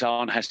carpets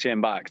aren't Hessian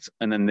backed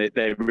and then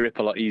they rip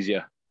a lot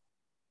easier.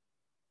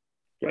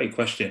 Great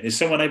question. Is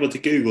someone able to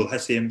Google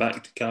Hessian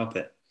backed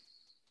carpet?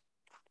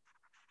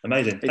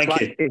 Amazing.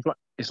 Thank you.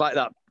 It's like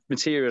that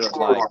material that's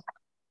like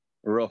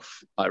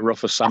rough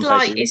as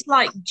sandpaper. It's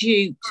like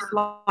jute,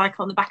 like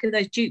on the back of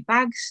those jute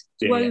bags,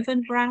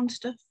 woven brown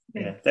stuff.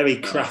 Yeah, very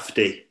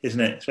crafty, isn't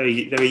it? It's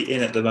very, very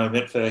in at the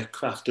moment for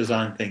craft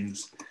design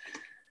things.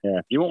 Yeah,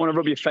 you won't want to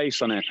rub your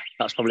face on it.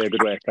 That's probably a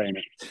good way of saying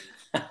it.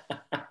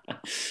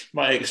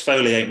 Might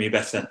exfoliate me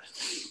better.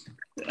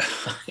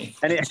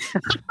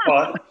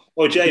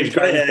 Well, James,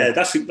 great.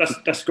 That's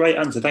a great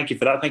answer. Thank you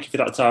for that. Thank you for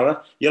that,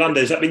 Tara.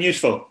 Yolanda, has that been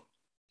useful?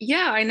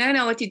 Yeah, I now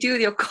know what you do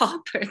with your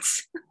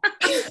carpets.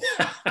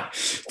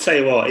 Tell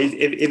you what, if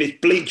it's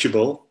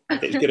bleachable,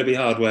 it's going to be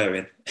hard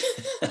wearing.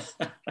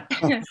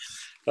 Well,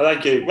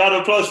 thank you. Round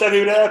of applause to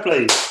everyone there,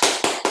 please.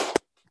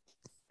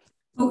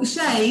 Oh,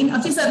 Shane,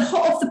 I've just had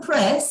hot off the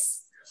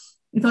press,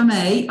 if I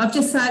may. I've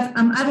just had,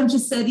 Adam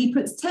just said he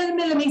puts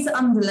 10mm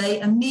underlay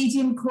and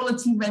medium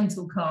quality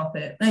rental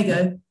carpet. There you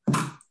go.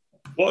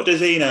 What does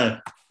he know?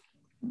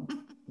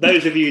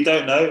 Those of you who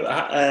don't know,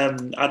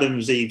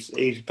 Adam's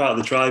he's part of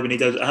the tribe, and he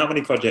does. How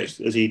many projects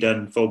has he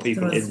done for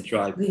people in the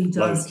tribe? He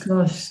does,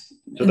 gosh.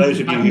 So those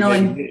of you who are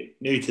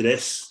new to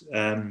this,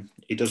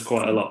 he does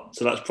quite a lot.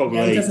 So that's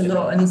probably he does a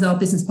lot, and he's our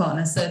business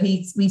partner. So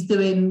he's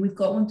doing. We've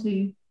got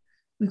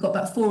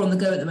about 4 on the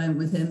go at the moment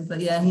with him.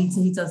 But yeah,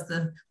 he does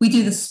we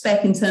do the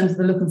spec in terms of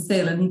the look and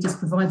feel, and he just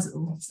provides it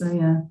all. So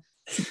yeah,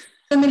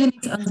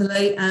 10mm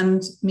underlay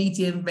and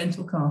medium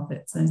rental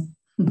carpet. So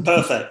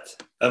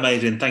perfect,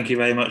 amazing. Thank you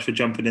very much for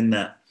jumping in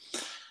there.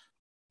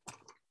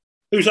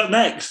 Who's up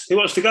next? Who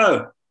wants to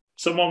go?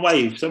 Someone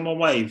wave. Someone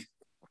wave.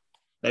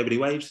 Nobody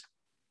waves.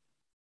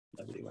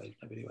 Nobody waves.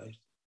 Nobody waves.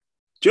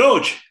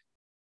 George.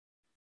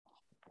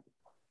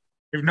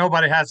 If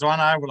nobody has one,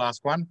 I will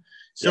ask one.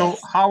 So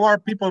yes. How are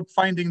people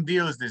finding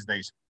deals these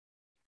days?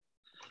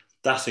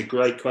 That's a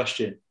great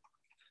question.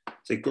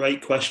 It's a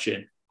great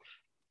question.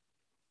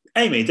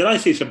 Amy, did I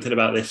see something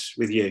about this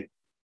with you?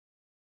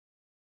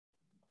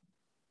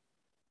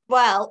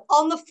 Well,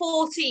 on the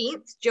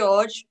 14th,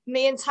 George,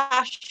 me and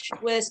Tash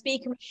were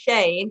speaking with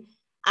Shane,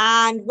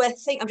 and let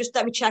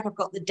me check I've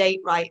got the date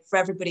right for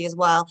everybody as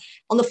well.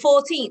 On the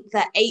 14th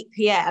at 8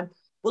 p.m,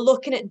 we're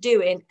looking at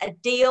doing a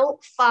deal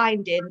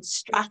finding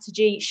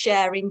strategy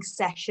sharing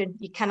session.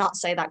 You cannot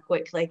say that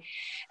quickly.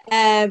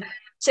 So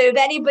if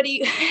anyone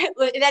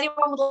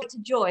would like to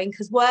join,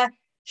 because we're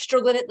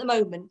struggling at the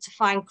moment to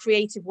find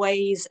creative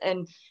ways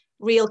and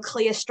real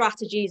clear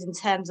strategies in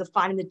terms of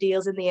finding the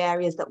deals in the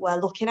areas that we're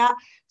looking at.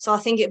 So I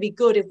think it'd be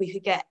good if we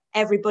could get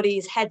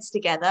everybody's heads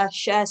together,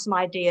 share some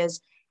ideas,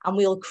 and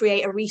we'll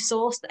create a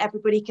resource that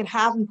everybody can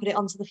have and put it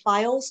onto the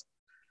files.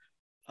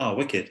 Oh,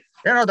 wicked.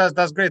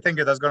 That's great. Thank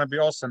you. That's going to be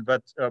awesome.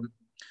 But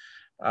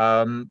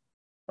I'm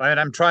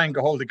trying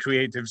all the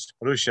creative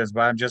solutions,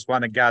 but I just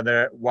want to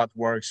gather what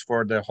works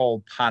for the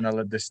whole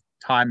panel at this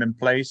time and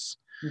place,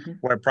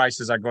 where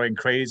prices are going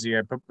crazy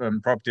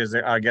and properties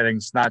are getting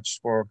snatched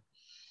for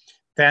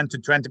 10 to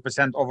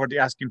 20% over the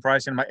asking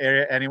price in my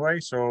area anyway.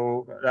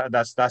 So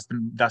that's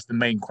the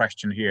main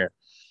question here.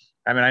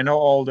 I mean, I know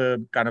all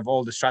the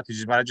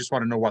strategies, but I just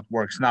want to know what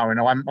works now. You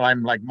know,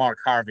 I'm like Mark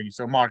Harvey.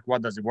 So Mark,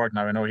 what does it work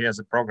now? I know he has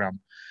a program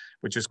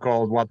which is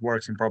called What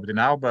Works in Property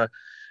Now, but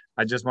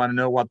I just want to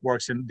know what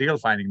works in deal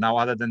finding now,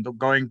 other than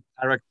going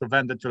direct to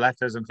vendor to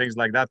letters and things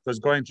like that. Because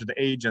going to the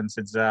agents,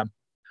 it's not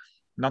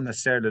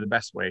necessarily the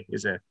best way,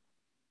 is it?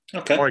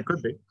 Okay. Or it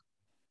could be.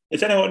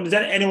 Is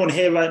anyone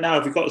here right now?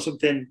 Have you got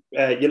something,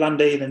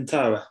 Yolanda and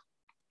Tara?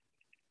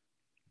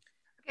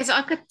 Okay, so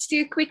I've got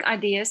two quick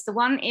ideas. The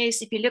one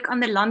is, if you look on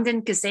the London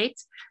Gazette,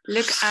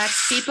 look at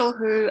people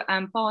who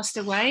passed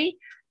away,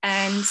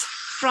 and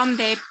from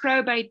their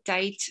probate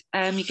date,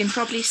 you can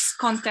probably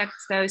contact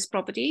those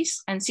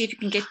properties and see if you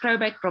can get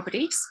probate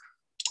properties.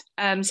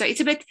 So it's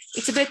a bit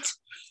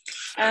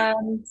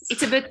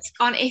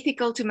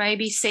unethical to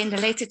maybe send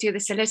a letter to the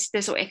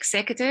solicitors or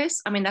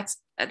executors. I mean,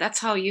 that's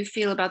how you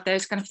feel about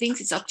those kind of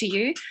things. It's up to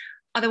you.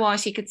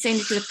 Otherwise, you could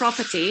send it to the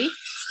property.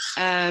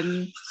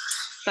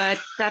 But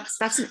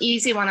that's an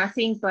easy one, I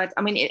think. But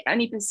I mean, it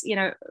only,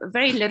 a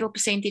very little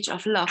percentage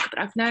of luck. But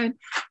I've known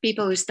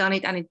people who's done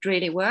it and it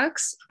really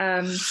works.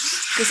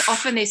 Because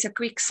often there's a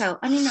quick sale.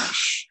 I mean,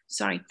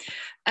 sorry.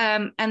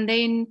 And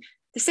then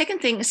the second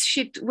thing is,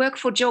 should work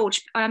for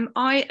George.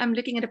 I am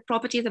looking at a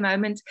property at the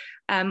moment.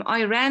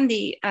 I ran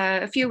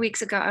a few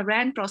weeks ago. I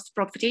ran across the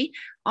property.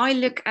 I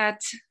look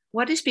at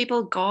what does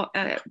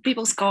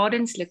people's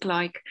gardens look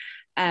like.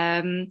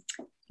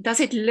 Does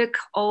it look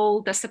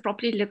old? Does the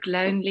property look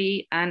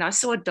lonely? And I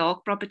saw a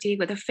dark property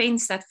with a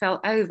fence that fell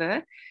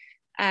over,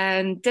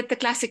 and did the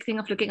classic thing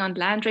of looking on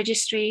land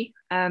registry,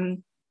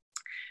 and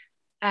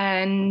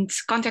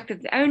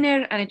contacted the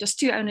owner, and it was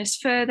 2 owners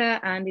further,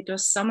 and it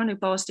was someone who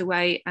passed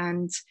away.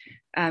 And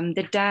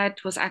the dad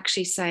was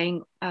actually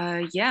saying,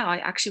 yeah, I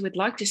actually would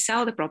like to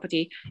sell the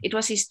property. It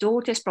was his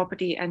daughter's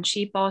property, and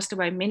she passed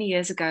away many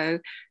years ago.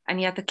 And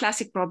he had the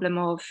classic problem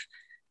of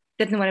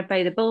didn't want to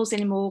pay the bills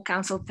anymore,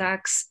 council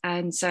tax.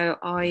 And so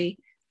I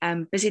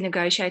am busy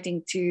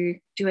negotiating to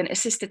do an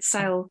assisted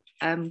sale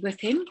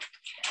with him.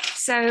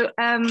 So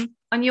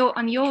on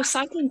your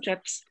cycling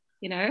trips,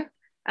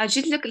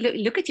 just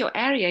look at your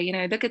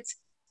area, look at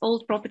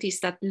old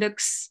properties that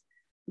looks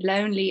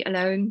lonely,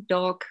 alone,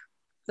 dark.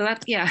 So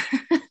that, yeah.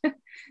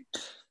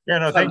 Yeah,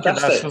 no, thank you.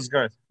 That was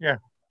good. Yeah.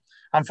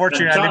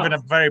 Unfortunately, I live in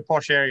a very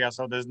posh area,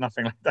 so there's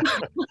nothing like that.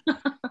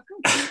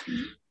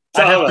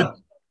 I have to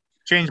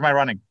change my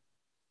running.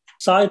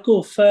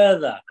 Cycle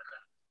further.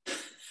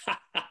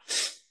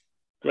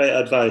 Great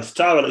advice.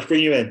 Tara, let's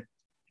bring you in.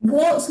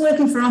 What's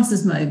working for us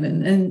at the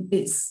moment, and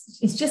it's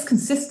just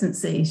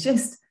consistency. It's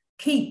just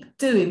keep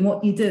doing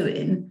what you're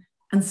doing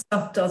and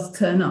stuff does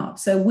turn up.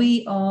 So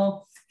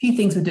a few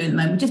things we're doing at the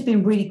moment. We're just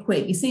being really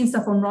quick. You're seeing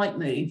stuff on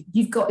Rightmove.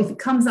 If it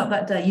comes up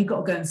that day, you've got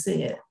to go and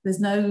see it. There's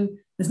no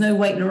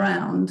waiting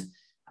around.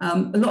 A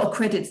lot of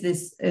credit to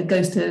this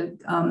goes to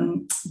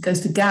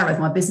Gareth,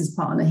 my business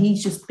partner.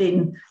 He's just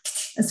been,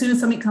 as soon as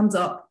something comes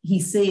up,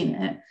 he's seeing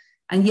it.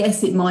 And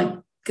yes, it might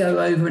go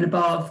over and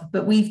above,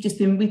 but we've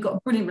got a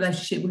brilliant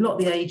relationship with a lot of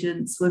the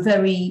agents.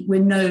 We're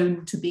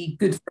known to be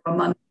good for our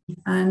money,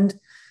 and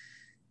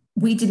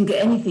we didn't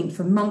get anything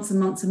for months and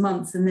months and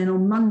months. And then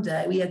on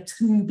Monday, we had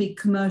 2 big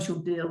commercial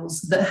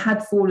deals that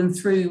had fallen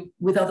through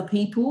with other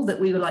people that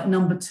we were like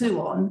number 2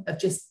 on, have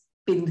just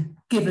been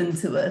given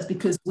to us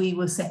because we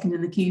were second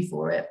in the queue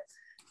for it.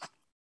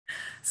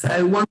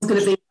 So one's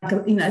going to be,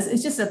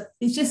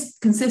 it's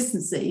just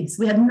consistency. So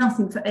we had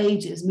nothing for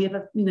ages. We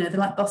have, they're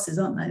like buses,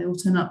 aren't they? They all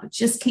turn up, but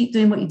just keep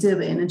doing what you're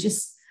doing and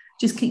just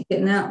keep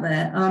getting out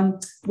there.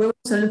 We're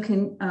also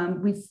looking,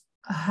 we've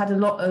had a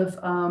lot of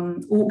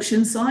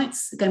auction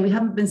sites. Again, we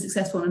haven't been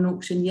successful on an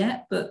auction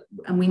yet,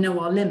 and we know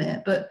our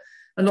limit, but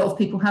a lot of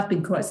people have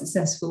been quite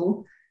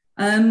successful.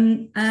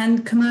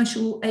 And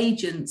commercial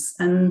agents,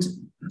 and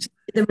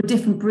they're a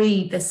different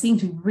breed. They seem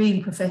to be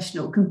really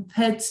professional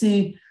compared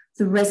to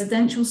the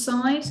residential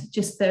side,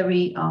 just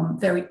very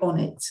on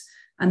it.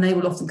 And they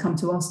will often come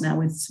to us now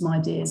with some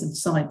ideas of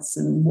sites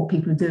and what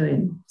people are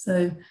doing.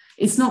 So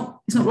it's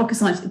not rocket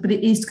science, but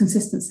it is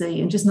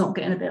consistency and just not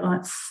getting a bit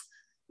like,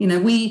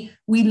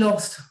 we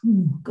lost,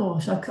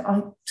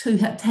 I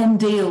 10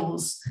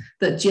 deals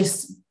that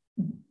just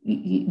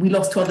we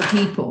lost to other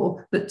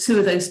people, but 2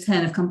 of those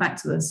 10 have come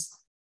back to us.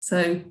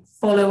 So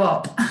follow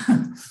up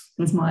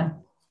is my.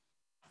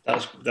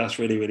 That's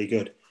really, really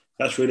good.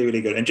 That's really, really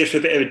good. And just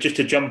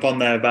to jump on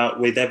there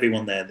with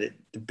everyone there,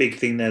 the big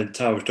thing there that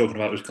Tara was talking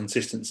about was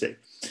consistency,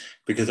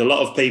 because a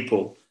lot of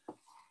people,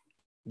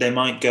 they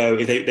might go,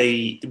 if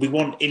we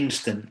want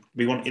instant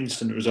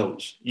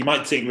results. You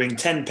might ring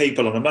 10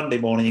 people on a Monday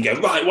morning and go,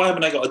 right, why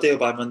haven't I got a deal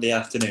by Monday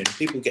afternoon?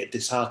 People get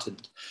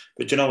disheartened.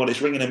 But do you know what?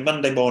 It's ringing a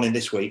Monday morning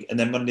this week, and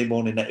then Monday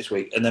morning next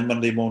week, and then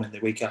Monday morning the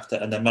week after,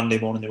 and then Monday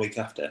morning the week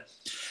after.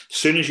 As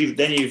soon as you've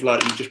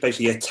just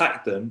basically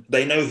attacked them,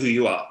 they know who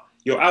you are.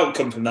 Your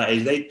outcome from that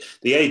is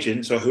the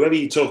agents or whoever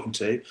you're talking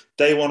to,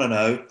 they want to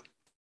know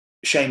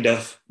Shane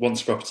Duff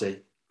wants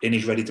property and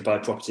he's ready to buy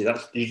property.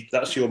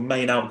 That's your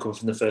main outcome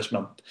from the first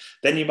month.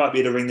 Then you might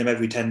be able to ring them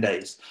every 10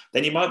 days.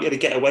 Then you might be able to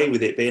get away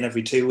with it being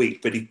every 2 weeks,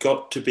 but you've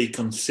got to be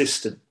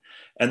consistent.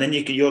 And then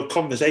your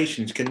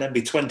conversations can then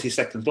be 20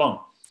 seconds long.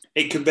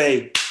 It could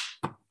be,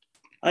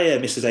 oh yeah,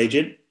 Mrs.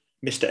 Agent,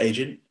 Mr.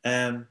 Agent,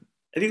 have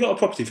you got a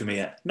property for me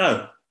yet?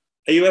 No.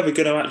 Are you ever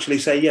going to actually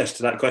say yes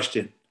to that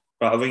question?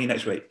 Right, I'll ring you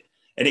next week.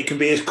 And it can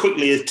be as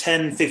quickly as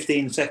 10,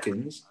 15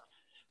 seconds,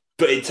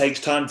 but it takes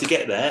time to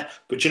get there.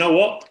 But you know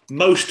what?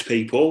 Most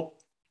people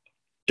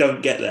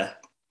don't get there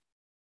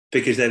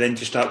because they then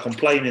just start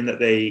complaining that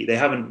they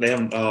haven't,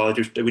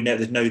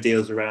 there's no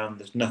deals around,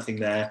 there's nothing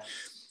there.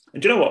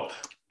 And do you know what?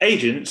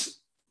 Agents,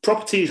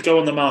 properties go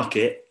on the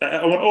market.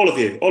 I want all of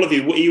you,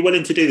 are you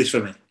willing to do this for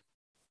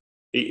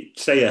me?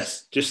 Say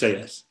yes, just say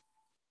yes.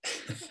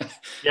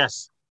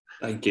 Yes.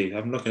 Thank you.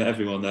 I'm looking at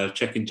everyone there,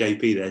 checking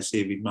JP there,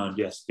 see if he'd mind.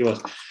 Yes, he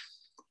was.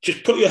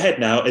 Just put your head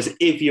now as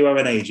if you are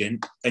an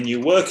agent and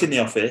you work in the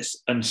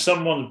office and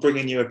someone's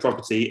bringing you a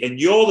property and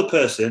you're the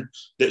person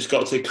that's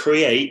got to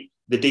create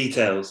the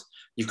details.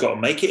 You've got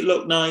to make it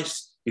look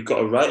nice. You've got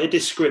to write a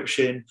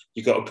description.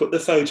 You've got to put the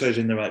photos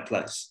in the right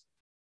place.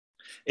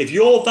 If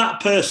you're that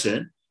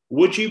person,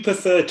 would you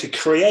prefer to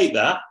create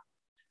that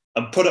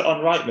and put it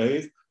on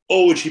Rightmove,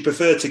 or would you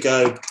prefer to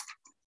go,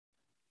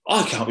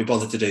 I can't be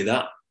bothered to do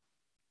that.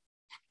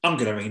 I'm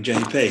going to ring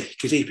JP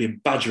because he's been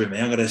badgering me.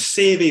 I'm going to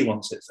see if he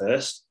wants it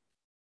first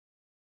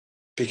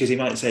because he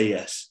might say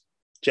yes.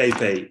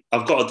 JP,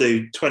 I've got to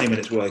do 20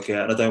 minutes work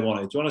here and I don't want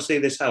to. Do you want to see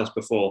this house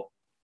before?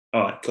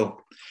 All right, cool.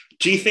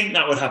 Do you think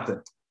that would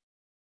happen?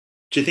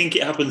 Do you think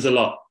it happens a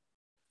lot?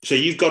 So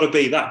you've got to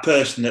be that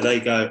person that they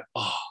go,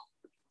 oh,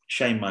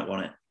 Shane might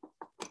want it.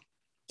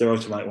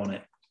 Dorota might want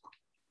it.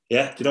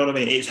 Yeah, do you know what I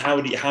mean? It's how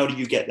do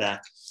you get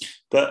there?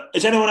 But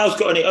has anyone else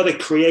got any other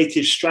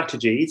creative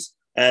strategies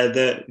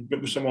that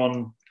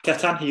someone,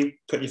 Ketan, you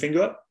put your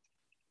finger up?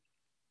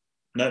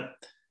 No. Has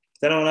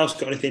anyone else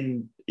got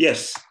anything?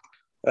 Yes.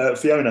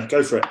 Fiona,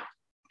 go for it.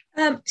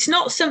 It's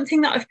not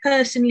something that I've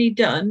personally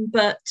done,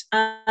 but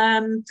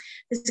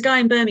there's a guy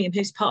in Birmingham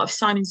who's part of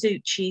Simon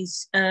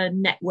Zucchi's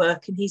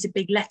network, and he's a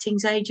big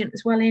lettings agent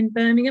as well in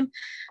Birmingham.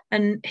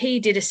 And he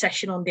did a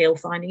session on deal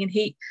finding, and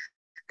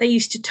they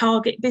used to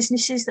target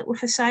businesses that were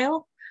for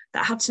sale,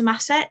 that had some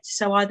assets,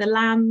 so either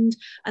land,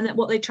 and that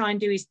what they try and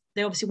do is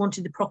they obviously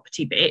wanted the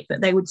property bit,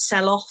 but they would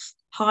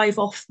hive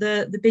off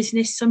the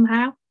business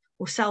somehow,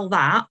 or sell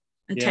that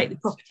and take the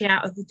property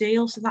out of the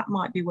deal. So that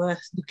might be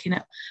worth looking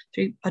at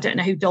through, I don't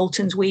know who,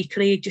 Dalton's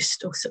Weekly,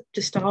 just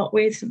to start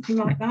with, something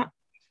like that.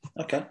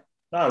 Okay.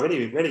 No,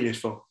 really, really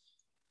useful.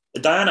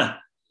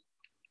 Diana.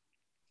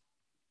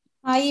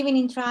 Hi,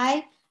 evening,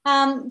 Try.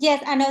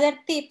 Yes, another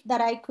tip that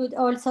I could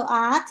also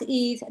add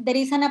is there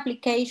is an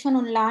application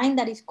online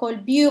that is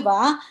called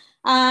Viewba,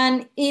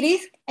 and it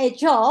is a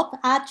job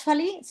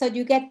actually. So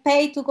you get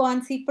paid to go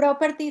and see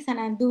properties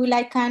and do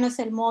like kind of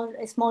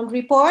a small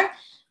report,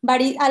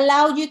 but it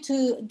allows you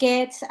to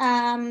get,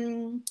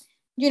 to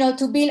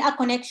build a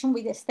connection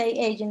with the state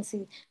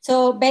agency.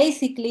 So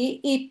basically,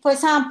 if, for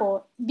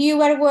example,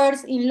 Viewer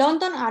works in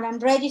London and I'm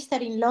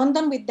registered in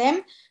London with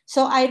them,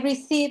 so I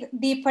receive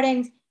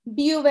different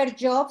viewer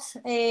jobs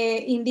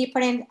in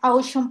different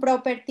auction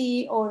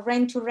property or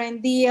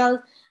rent-to-rent deals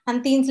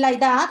and things like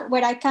that,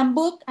 where I can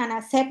book and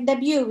accept the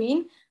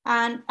viewing,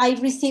 and I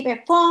receive a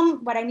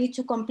form what I need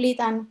to complete,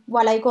 and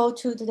while I go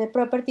to the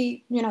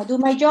property, do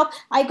my job,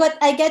 I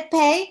get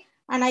paid,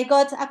 and I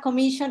got a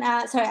commission.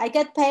 I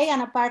get paid,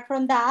 and apart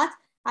from that,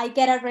 I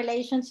get a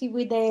relationship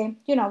with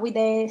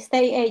the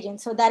estate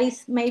agent. So that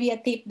is maybe a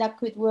tip that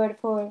could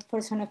work for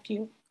some of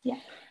you. Yeah.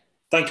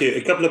 Thank you.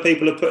 A couple of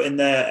people have put in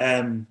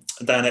there,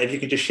 Diana, if you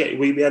could just share,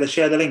 we'll be able to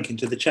share the link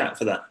into the chat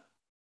for that.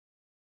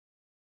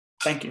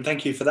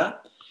 Thank you for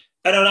that.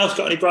 Anyone else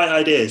got any bright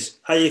ideas?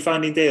 How are you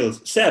finding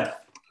deals? Seb,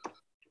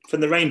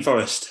 from the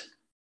rainforest.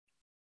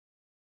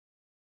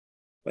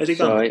 Where's he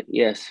gone? Sorry,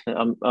 yes.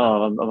 I'm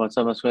on my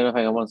screen.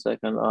 Hang on 1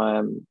 second. I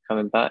am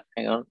coming back.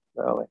 Hang on.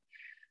 Where are we?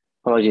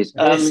 Apologies.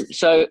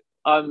 So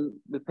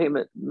I'm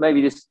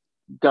maybe just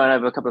going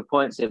over a couple of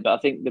points here, but I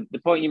think the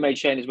point you made,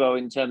 Shane, as well,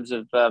 in terms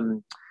of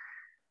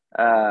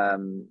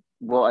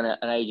what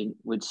an agent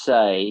would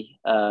say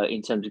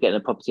in terms of getting a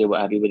property or what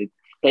have you.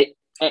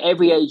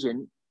 Every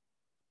agent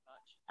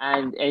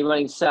and anyone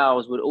in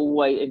sales would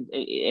always,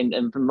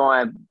 and from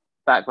my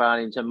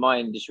background into my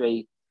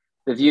industry,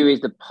 the view is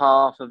the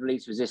path of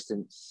least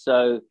resistance.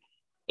 So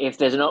if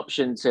there's an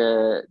option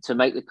to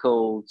make the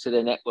call to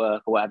their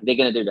network or whatever, they're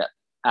going to do that.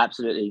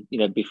 Absolutely.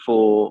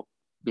 Before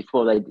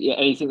they,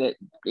 anything that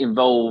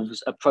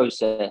involves a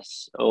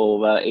process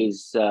or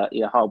is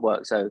hard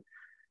work. So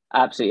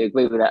I absolutely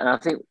agree with that. And I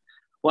think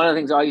one of the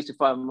things I used to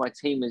find with my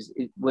team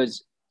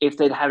was if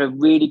they'd had a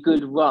really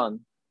good run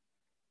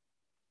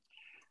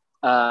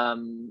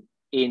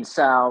in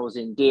sales,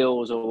 in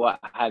deals or what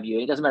have you,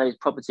 it doesn't matter if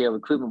it's property or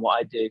recruitment, what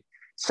I do,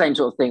 same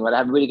sort of thing, where they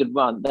have a really good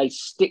run, they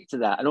stick to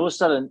that. And all of a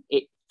sudden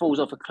it falls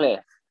off a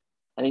cliff.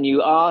 And then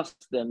you ask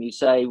them, you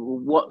say, well,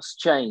 what's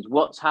changed?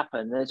 What's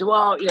happened? And they say,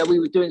 well, we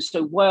were doing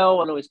so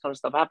well and all this kind of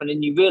stuff happened.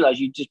 And you realize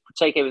you just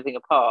take everything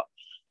apart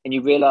and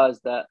you realize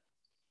that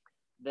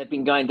they've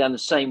been going down the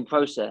same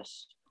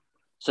process.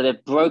 So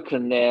they've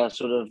broken their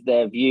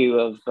view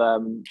of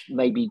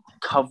maybe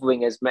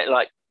covering as many,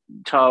 like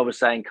Tara was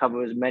saying,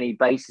 cover as many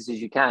bases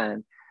as you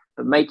can,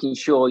 but making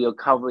sure you're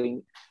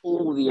covering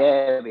all the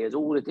areas,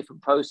 all the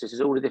different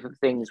processes, all the different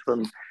things,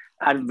 from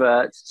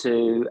adverts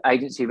to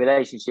agency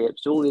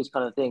relationships, all these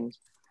kind of things.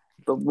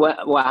 But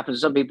what happens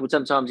to some people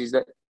sometimes is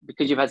that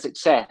because you've had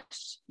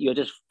success, you're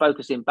just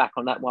focusing back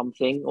on that one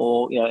thing,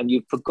 or, you know, and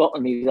you've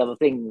forgotten these other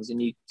things, and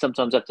you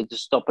sometimes have to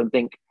just stop and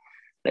think,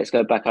 let's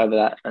go back over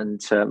that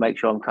and make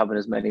sure I'm covering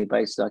as many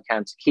bases as I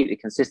can to keep the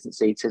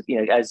consistency. To,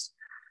 you know, as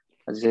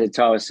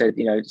Tara said,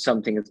 you know,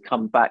 something has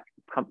come back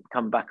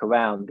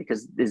around,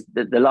 because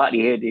the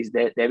likelihood is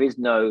that there is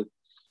no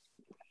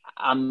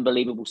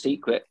unbelievable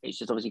secret. It's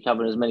just obviously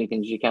covering as many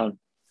things as you can.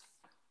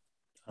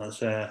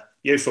 That's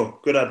useful.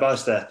 Good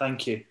advice there.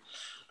 Thank you.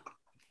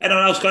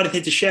 Anyone else got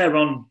anything to share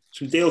on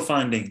some deal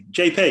finding?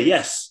 JP,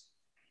 yes.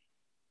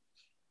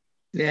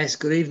 Yes,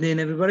 good evening,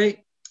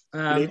 everybody.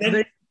 Good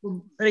evening.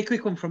 Very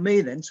quick one from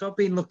me then. So I've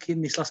been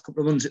looking this last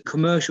couple of months at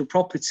commercial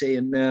property,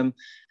 and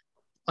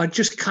I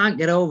just can't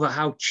get over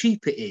how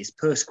cheap it is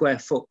per square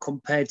foot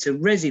compared to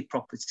resi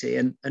property.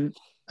 And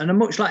I'm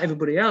much like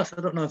everybody else.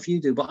 I don't know if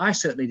you do, but I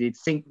certainly did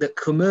think that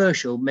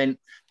commercial meant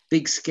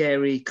big,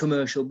 scary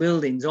commercial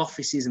buildings,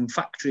 offices and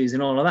factories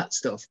and all of that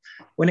stuff,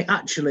 when it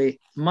actually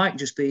might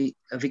just be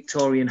a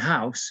Victorian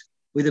house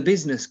with a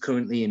business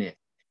currently in it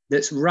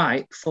that's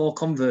ripe for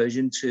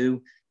conversion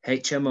to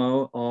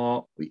HMO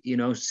or, you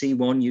know,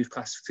 C1 use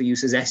class for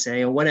use as SA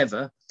or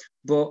whatever.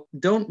 But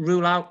don't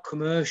rule out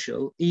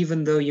commercial,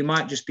 even though you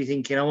might just be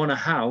thinking, I want a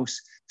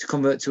house to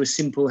convert to a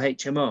simple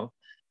HMO,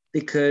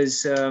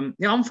 because you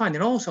know, I'm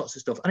finding all sorts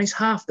of stuff and it's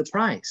half the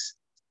price.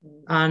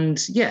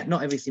 And yeah,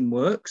 not everything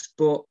works,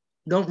 but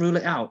don't rule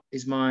it out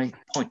is my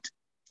point.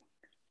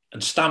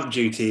 And stamp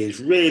duty is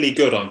really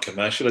good on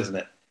commercial, isn't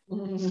it?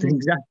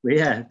 Exactly,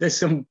 yeah. There's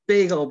some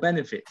big old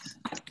benefits.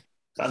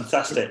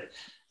 Fantastic.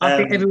 I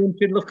think everyone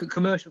should look at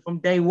commercial from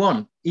day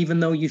one,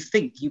 even though you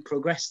think you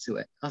progress to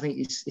it. I think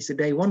it's a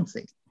day one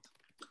thing.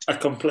 I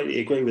completely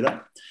agree with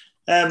that.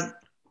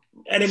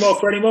 Any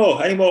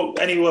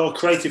more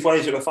creative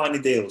ways that we're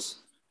finding deals?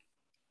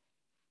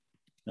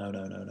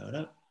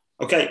 No.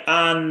 Okay,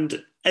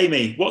 and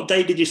Amy, what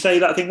day did you say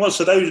that thing was?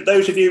 So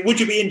those of you, would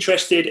you be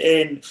interested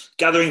in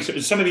gathering?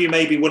 Some of you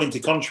may be willing to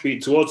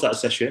contribute towards that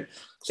session.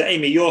 So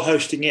Amy, you're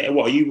hosting it.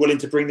 What, are you willing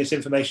to bring this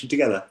information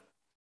together?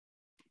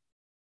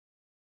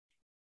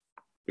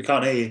 We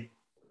can't hear you.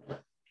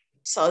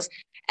 So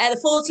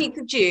the 14th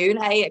of June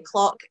at 8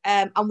 o'clock,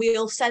 and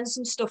we'll send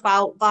some stuff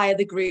out via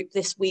the group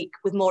this week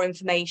with more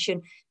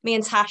information. Me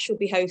and Tash will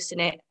be hosting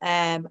it,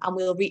 and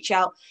we'll reach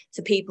out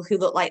to people who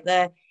look like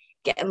they're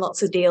getting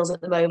lots of deals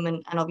at the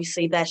moment, and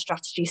obviously their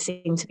strategies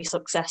seem to be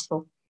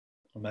successful.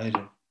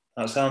 Amazing.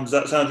 That sounds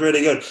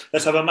really good.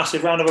 Let's have a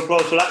massive round of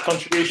applause for that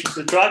contribution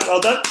to the drive.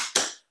 Well done.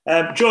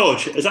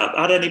 George, has that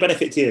had any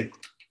benefit to you?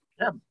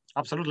 Yeah,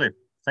 absolutely.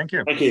 Thank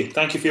you.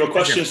 Thank you for your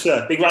questions,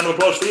 sir. Big round of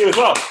applause for you as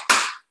well.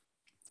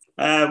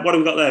 What have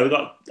we got there? We've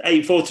got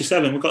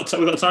 8:47. We've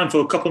got time for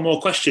a couple more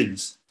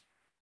questions.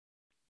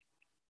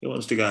 Who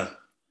wants to go?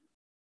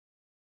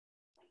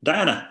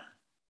 Diana.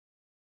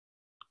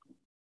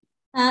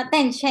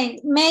 Thanks,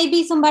 Shane.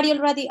 Maybe somebody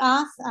already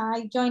asked.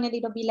 I joined a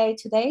little bit late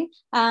today,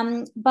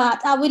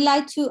 but I would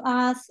like to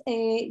ask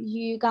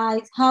you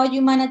guys, how are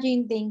you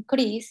managing the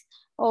increase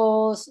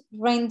of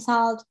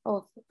rental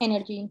of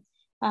energy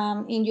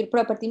in your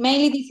property?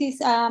 Mainly this is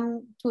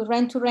to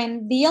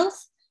rent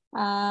deals.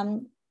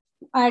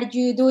 Are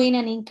you doing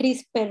an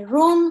increase per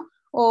room,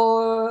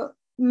 or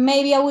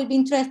maybe I would be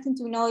interested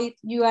to know if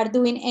you are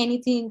doing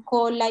anything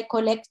called like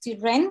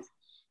collective rent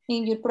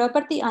in your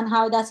property, and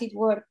how does it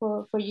work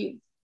for you?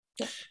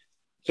 Yeah.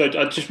 So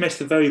I just missed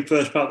the very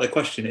first part of the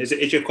question. Is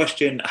your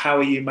question, how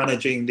are you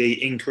managing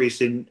the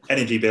increase in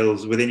energy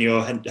bills within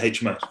your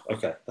HMOs?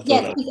 Okay.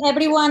 Yes, is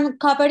everyone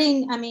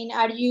covering, I mean,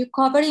 are you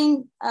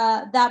covering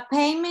that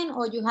payment,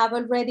 or you have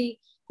already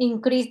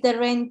increased the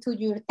rent to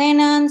your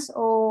tenants,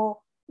 or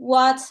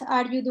what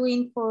are you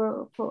doing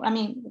for I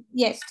mean,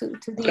 yes, to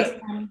this?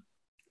 Okay.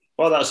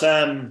 Well, that's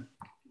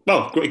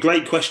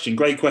great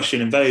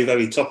question, and very,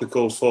 very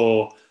topical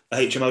for the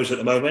HMOs at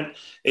the moment.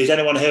 Is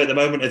anyone here at the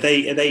moment, have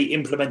they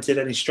implemented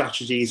any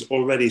strategies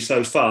already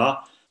so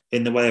far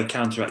in the way of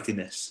counteracting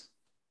this?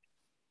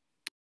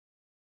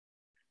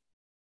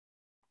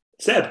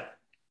 Seb,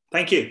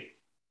 thank you.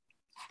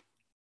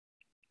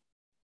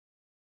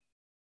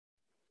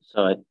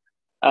 Sorry.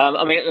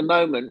 I mean, at the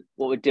moment,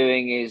 what we're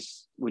doing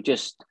is we're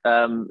just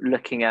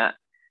looking at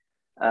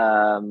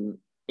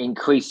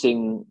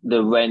increasing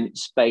the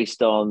rents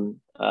based on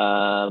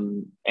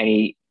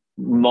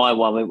my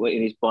one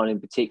in his one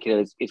in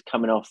particular is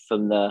coming off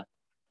from the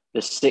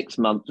 6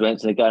 month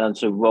rents, and they're going on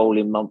to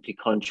rolling monthly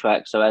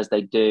contracts. So as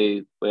they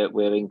do,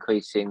 we're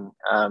increasing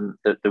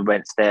the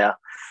rents there.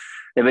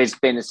 There has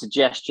been a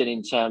suggestion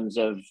in terms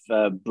of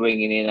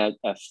bringing in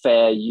a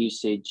fair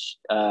usage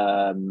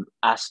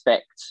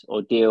aspect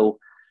or deal.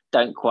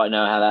 Don't quite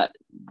know how that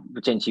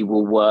potentially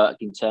will work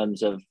in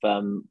terms of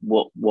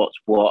what's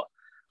what.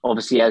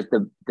 Obviously, as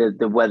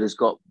the weather's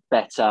got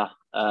better.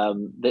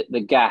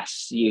 The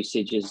gas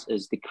usage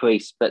has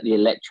decreased, but the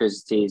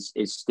electricity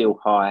is still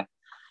high.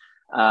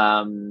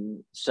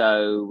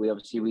 So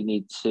we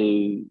need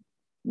to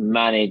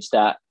manage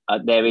that.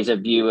 There is a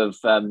view of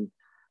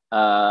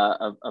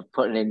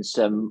putting in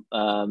some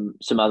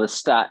other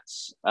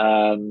stats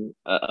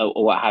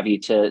or what have you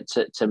to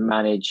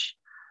manage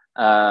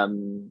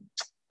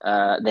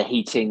the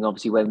heating,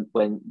 obviously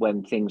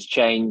when things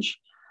change.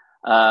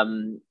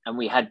 And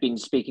we had been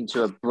speaking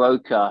to a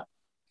broker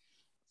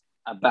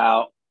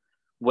about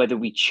whether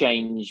we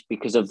change,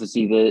 because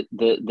obviously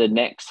the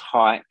next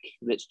hike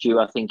that's due,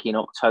 I think in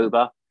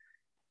October,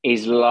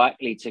 is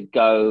likely to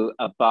go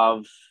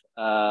above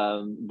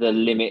the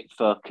limit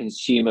for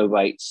consumer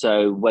rates.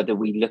 So whether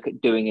we look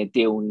at doing a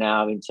deal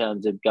now in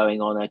terms of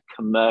going on a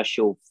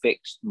commercial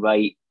fixed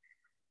rate,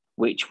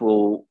 which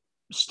will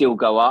still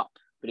go up,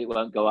 but it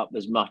won't go up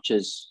as much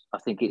as I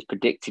think it's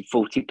predicted,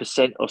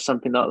 40% or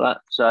something like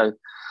that. So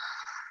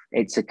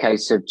it's a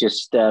case of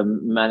just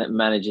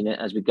managing it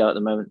as we go at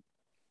the moment.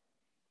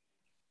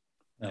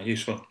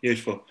 Useful.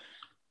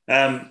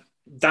 Dan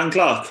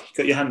Clark, you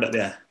got your hand up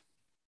there.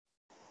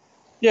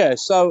 Yeah,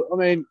 so I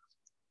mean,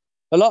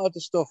 a lot of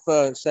the stuff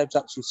Seb's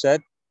actually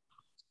said,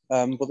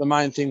 but the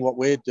main thing what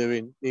we're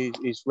doing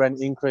is rent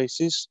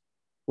increases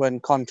when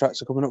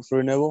contracts are coming up for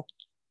renewal.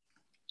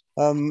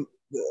 And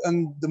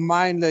the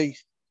mainly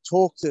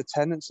talk to the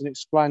tenants and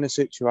explain the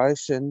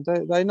situation.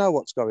 They know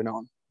what's going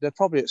on. They're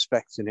probably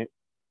expecting it.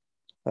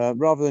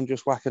 Rather than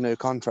just whack a new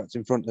contract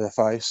in front of their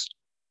face,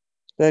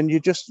 then you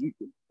just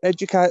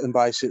educate them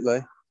basically.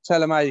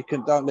 Tell them how you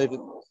don't live it,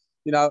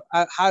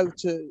 how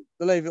to,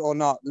 believe it or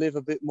not, live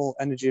a bit more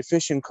energy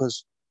efficient,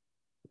 because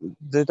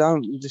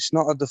it's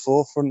not at the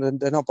forefront and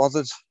they're not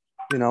bothered,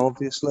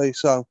 obviously.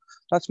 So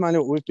that's mainly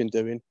what we've been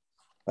doing.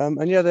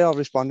 And yeah, they are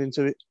responding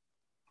to it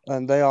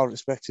and they are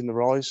expecting the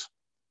rise,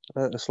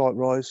 a slight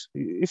rise.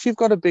 If you've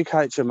got a big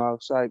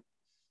HMO, say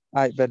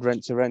 8-bed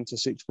rent to rent, a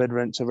 6-bed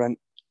rent to rent,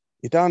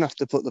 you don't have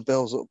to put the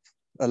bills up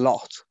a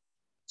lot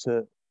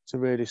to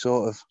really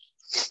sort of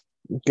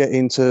get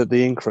into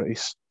the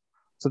increase.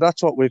 So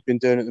that's what we've been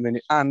doing at the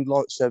minute. And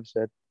like Seb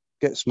said,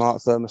 get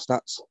smart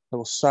thermostats. They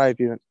will save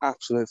you an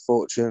absolute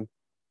fortune.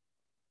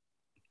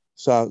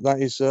 So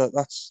that is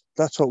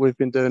that's what we've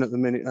been doing at the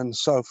minute, and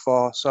so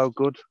far so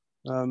good.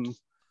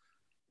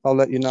 I'll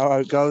let you know how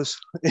it goes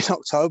in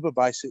October,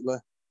 basically.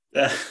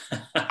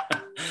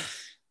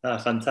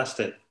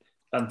 Fantastic.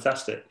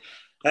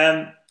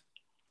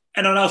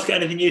 Anyone else got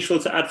anything useful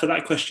to add for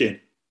that question?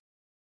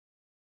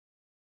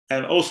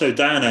 Also,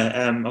 Diana,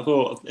 I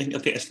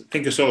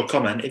think I saw a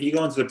comment. If you go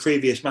onto the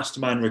previous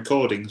Mastermind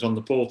recordings on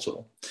the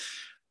portal,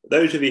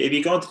 those of you, if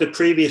you go onto the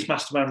previous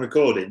Mastermind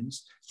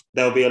recordings,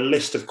 there'll be a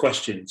list of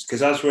questions,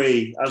 because as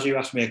you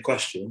ask me a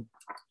question,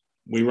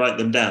 we write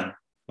them down.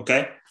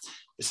 Okay.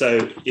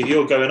 So if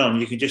you're going on,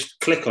 you can just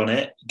click on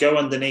it, go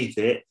underneath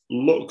it,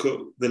 look at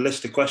the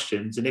list of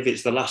questions, and if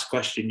it's the last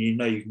question, you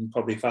can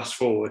probably fast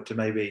forward to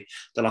maybe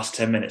the last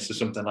 10 minutes or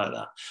something like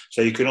that.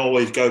 So you can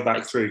always go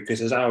back through, because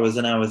there's hours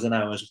and hours and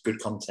hours of good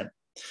content.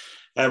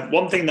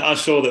 One thing that I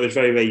saw that was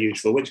very, very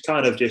useful, which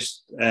kind of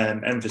just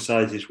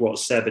emphasises what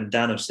Seb and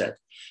Dan have said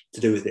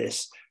to do with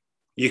this,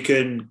 you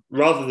can,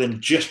 rather than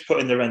just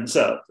putting the rents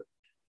up,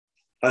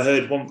 I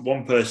heard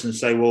one person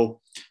say, well,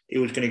 he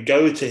was going to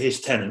go to his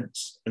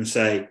tenants and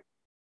say,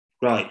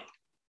 right,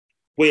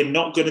 we're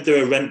not going to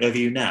do a rent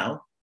review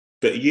now,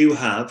 but you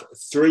have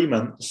 3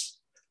 months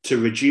to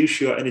reduce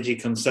your energy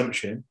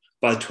consumption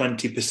by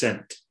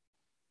 20%.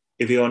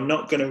 If you are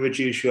not going to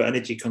reduce your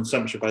energy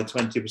consumption by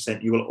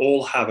 20%, you will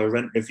all have a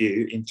rent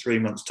review in 3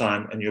 months'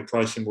 time and your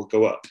pricing will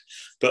go up.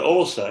 But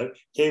also,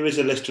 here is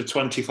a list of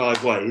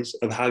 25 ways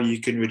of how you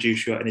can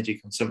reduce your energy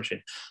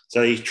consumption.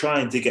 So he's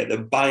trying to get the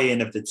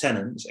buy-in of the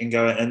tenants and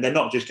they're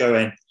not just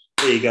going,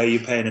 here you go,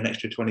 you're paying an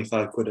extra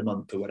 25 quid a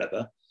month or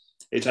whatever.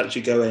 It's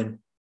actually going,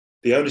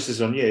 the onus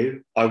is on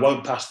you. I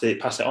won't pass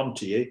it on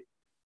to you.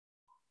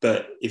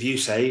 But if you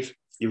save,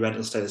 your rent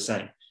will stay the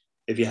same.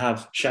 If you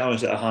have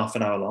showers that are half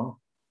an hour long,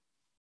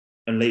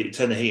 and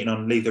turn the heating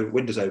on, leave the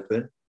windows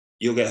open,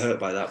 you'll get hurt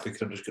by that,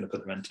 because I'm just going to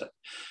put the rent up.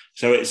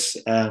 So it's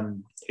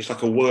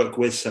like a work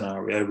with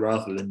scenario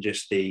rather than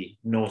just the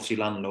naughty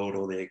landlord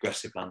or the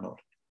aggressive landlord.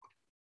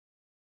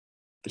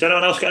 Does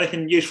anyone else got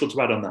anything useful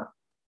to add on that?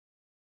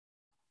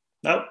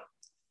 No?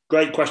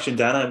 Great question,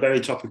 Dan. Very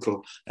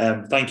topical.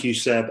 Thank you,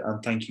 Seb,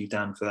 and thank you,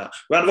 Dan, for that.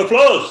 Round of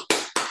applause.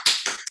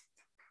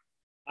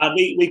 And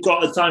we've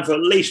got time for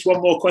at least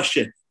one more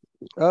question.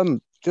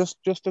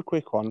 Just a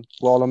quick one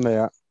while I'm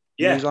there.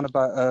 Yeah. You was on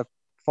about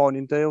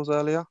finding deals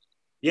earlier.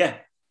 Yeah.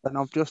 And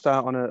I'm just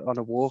out on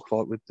a walk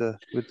with the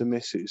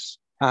missus,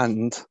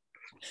 and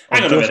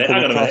hang on a minute.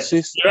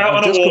 You're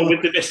out on a walk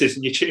with the missus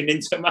and you're tuning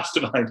into a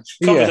Mastermind.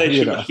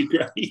 Conversation would be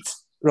great.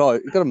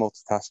 Right, you've got to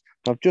multitask.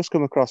 I've just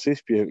come across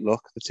this beaut.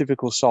 Look, the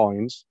typical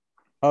signs: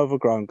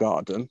 overgrown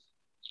garden.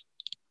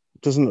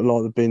 Doesn't look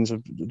like the bins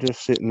are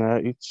just sitting there.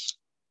 It's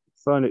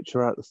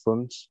furniture out the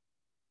front.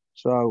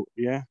 So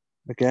yeah,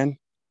 again,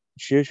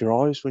 just use your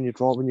eyes when you're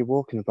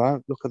walking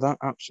about. Look at that,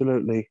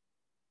 absolutely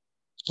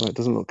Well, it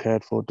doesn't look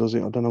cared for, does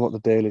it? I don't know what the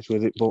deal is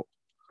with it, but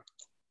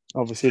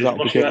obviously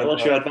What's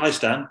your advice,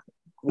 Dan?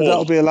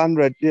 That'll be a land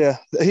reg, yeah.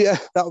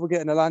 That'll be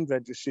getting a land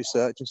registry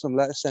search and some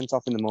letters sent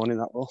off in the morning,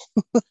 that will.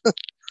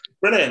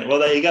 Brilliant. Well,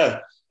 there you go.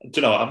 Do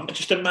you know, I'm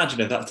just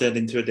imagine if that turned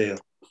into a deal.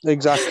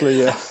 Exactly,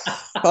 yeah.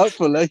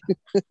 Hopefully.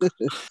 That'd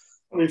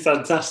be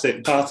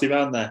fantastic. Party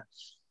round there.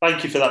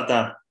 Thank you for that,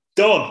 Dan.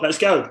 Dawn, let's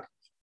go.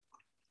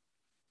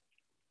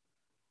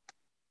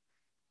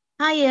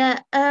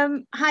 Hiya.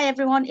 Hi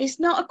everyone. It's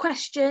not a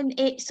question.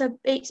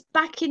 It's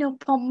backing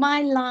up on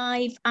my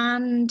live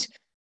and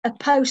a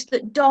post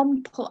that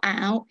Dom put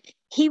out.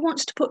 He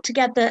wants to put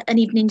together an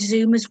evening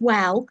Zoom as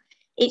well.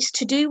 It's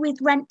to do with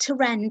rent to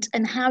rent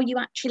and how you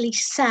actually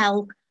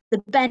sell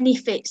the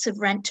benefits of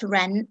rent to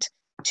rent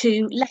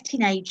to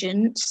letting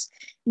agents.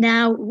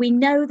 Now, we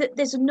know that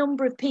there's a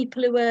number of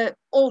people who are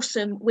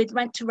awesome with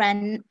rent to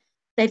rent.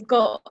 They've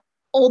got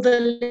all the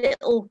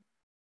little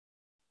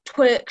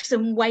twerks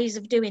and ways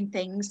of doing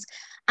things.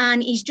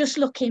 And he's just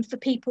looking for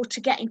people to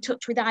get in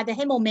touch with either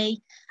him or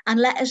me and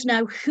let us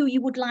know who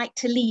you would like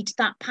to lead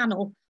that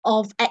panel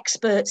of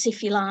experts,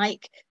 if you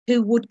like,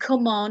 who would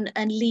come on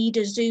and lead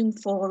a Zoom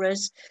for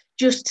us,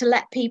 just to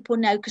let people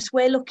know, because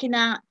we're looking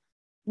at,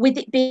 with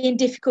it being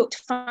difficult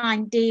to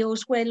find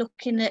deals, we're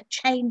looking at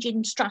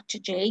changing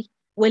strategy.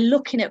 We're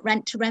looking at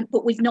rent to rent,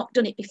 but we've not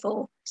done it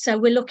before. So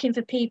we're looking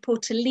for people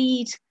to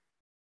lead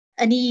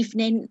an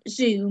evening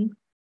Zoom,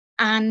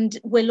 and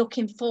we're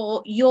looking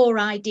for your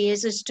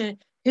ideas as to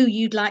who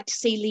you'd like to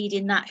see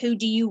leading that. Who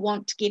do you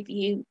want to give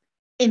you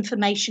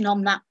information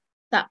on that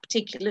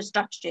particular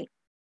strategy?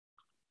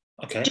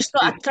 Okay. Just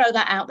thought I'd throw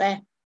that out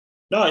there.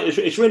 No,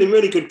 it's really,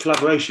 really good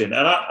collaboration.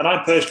 And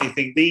I personally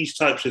think these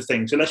types of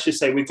things, so let's just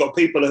say we've got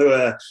people who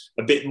are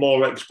a bit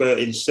more expert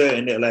in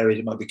certain little areas.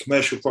 It might be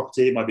commercial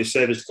property, it might be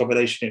service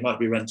accommodation, it might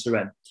be rent to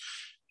rent.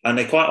 And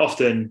they quite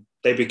often,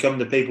 they become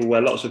the people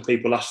where lots of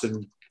people ask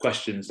them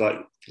questions like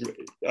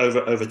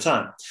over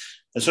time.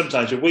 And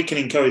sometimes if we can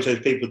encourage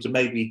those people to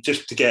maybe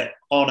just to get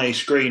on a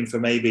screen for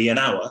maybe an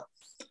hour,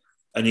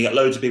 and you get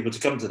loads of people to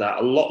come to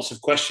that, lots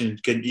of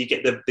questions, you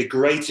get the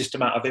greatest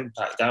amount of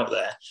impact out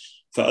there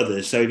for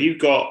others. So if you've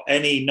got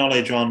any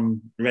knowledge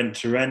on rent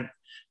to rent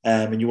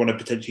and you want to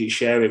potentially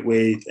share it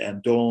with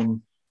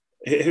Dawn,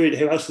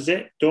 who else is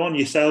it? Dawn,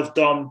 yourself,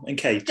 Dom and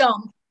Kate?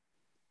 Dom.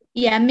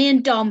 Yeah, me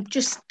and Dom.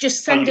 Just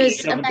send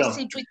us a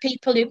message with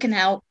people who can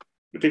help.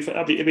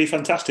 It'd be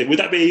fantastic. Would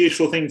that be a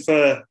useful thing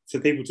for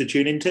people to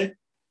tune into?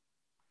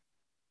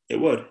 It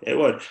would.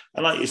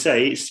 And like you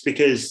say, it's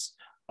because,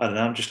 I don't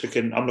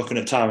know, I'm looking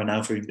at Tara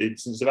now.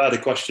 Since I've had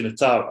a question of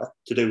Tara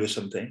to do with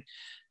something,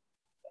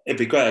 it'd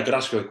be great. I could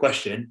ask her a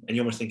question and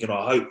you're almost thinking,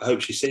 I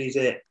hope she sees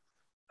it.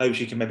 I hope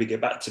she can maybe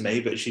get back to me,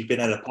 but she's been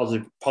able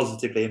to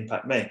positively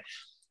impact me.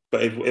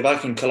 But if I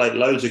can collate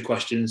loads of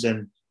questions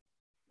and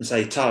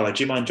say, Tara,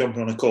 do you mind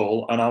jumping on a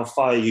call? And I'll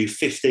fire you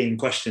 15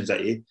 questions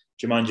at you.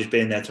 Do you mind just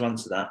being there to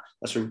answer that?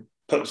 That's what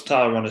puts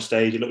Tara on a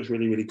stage. It looks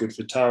really, really good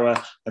for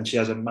Tara, and she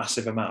has a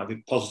massive amount of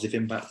positive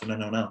impact on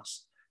anyone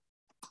else.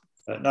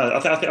 No, I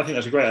think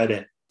that's a great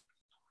idea.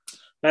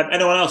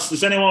 Anyone else?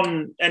 Does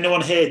anyone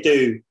here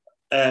do?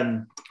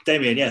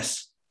 Damien,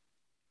 yes.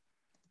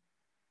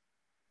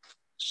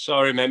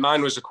 Sorry, mate.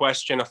 Mine was a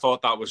question. I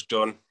thought that was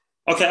done.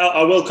 Okay,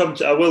 I will come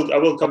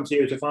to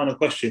you as a final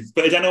question.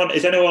 But is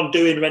anyone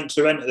doing rent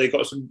to rent? Have they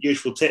got some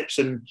useful tips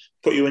and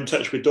put you in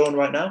touch with Dawn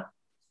right now?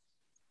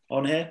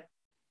 On here,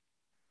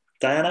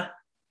 Diana.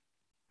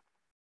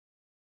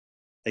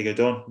 There you go,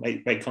 Dawn.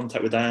 Make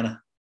contact with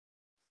Diana.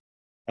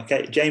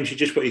 Okay, James, you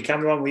just put your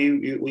camera on. Were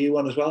you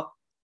on as well?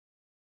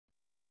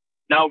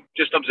 No,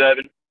 just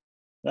observing.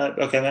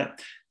 Okay,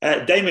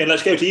 mate. Damien,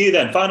 let's go to you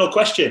then. Final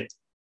question.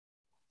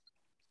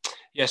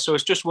 Yeah, so I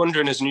was just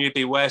wondering, as a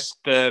newbie, what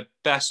are the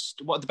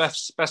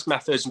best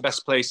methods and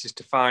best places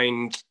to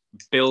find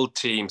build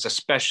teams,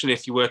 especially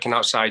if you're working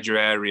outside your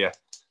area?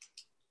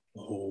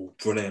 Oh,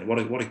 brilliant.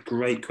 What a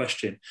great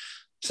question.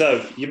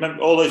 So you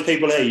remember all those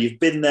people here, you've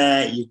been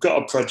there, you've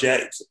got a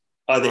project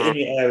either in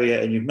your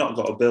area and you've not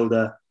got a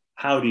builder.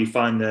 How do you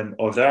find them?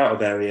 Or if they're out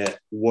of area,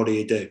 what do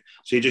you do?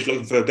 So you're just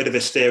looking for a bit of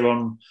a steer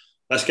on,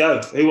 let's go.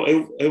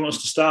 Who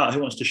wants to start? Who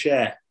wants to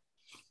share?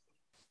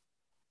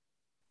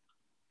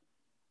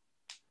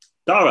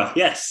 Dara,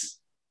 yes.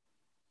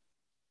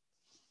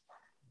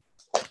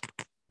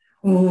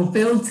 Oh,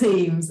 build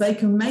teams. They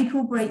can make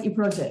or break your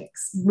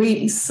projects.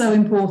 Really so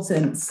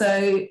important.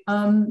 So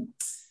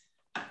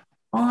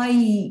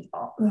I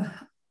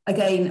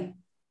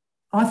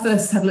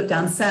first had looked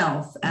down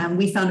south and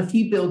we found a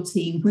few build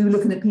teams. We were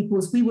looking at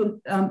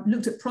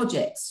looked at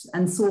projects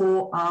and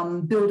saw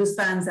builders'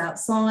 vans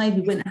outside.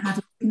 We went and had a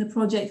look in the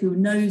project. We were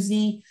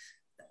nosy,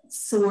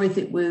 saw if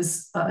it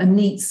was a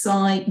neat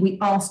site. We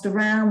asked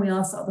around, we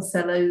asked other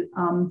fellow,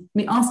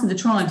 we asked them to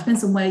try. It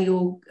depends on where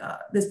you're,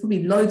 there's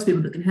probably loads of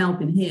people that can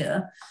help in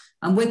here.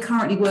 And we're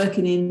currently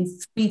working in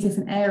 3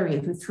 different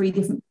areas with 3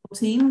 different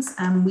teams,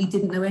 and we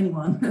didn't know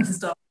anyone to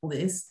start all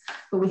this.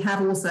 But we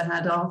have also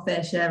had our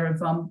fair share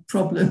of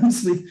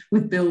problems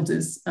with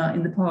builders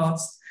in the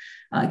past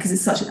because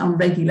it's such an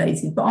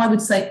unregulated. But I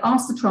would say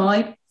ask the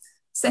tribe.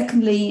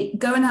 Secondly,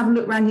 go and have a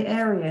look around your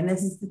area, and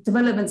there's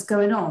developments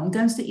going on. Go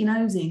and stick your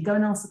nose in. Go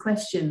and ask the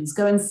questions.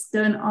 Go and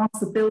ask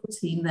the build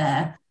team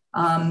there.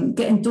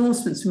 Get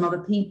endorsements from other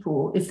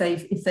people if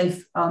they've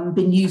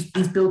been used.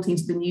 These build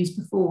teams have been used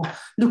before.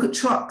 Look at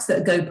trucks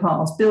that go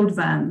past, build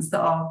vans that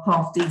are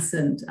half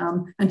decent,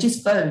 and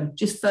just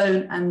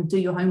phone and do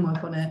your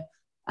homework on it.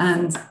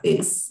 And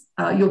it's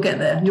you'll get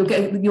there. You'll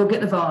get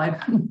the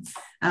vibe,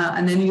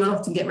 and then you'll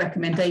often get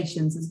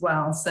recommendations as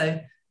well.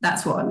 So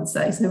that's what I would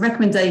say. So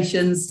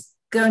recommendations.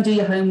 Go and do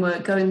your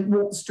homework. Go and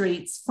walk the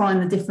streets.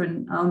 Find the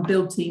different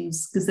build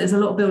teams, because there's a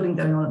lot of building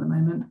going on at the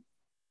moment.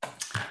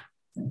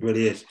 It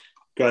really is.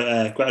 Great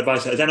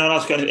advice. Has anyone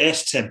else got anything?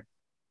 Yes, Tim.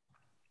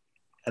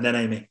 And then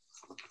Amy.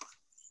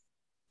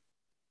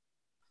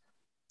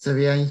 So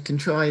yeah, you can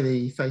try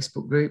the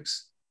Facebook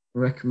groups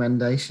for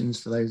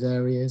recommendations for those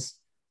areas.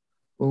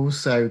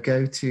 Also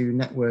go to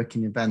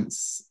networking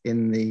events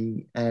in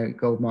the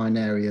goldmine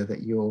area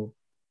that you're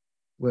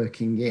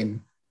working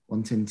in,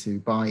 wanting to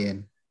buy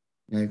in.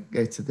 You know,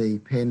 go to the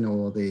PIN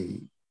or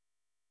the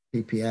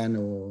PPN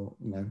or,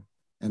 you know,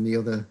 and the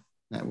other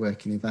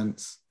networking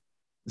events.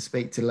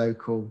 Speak to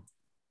local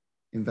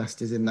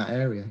investors in that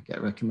area,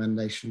 get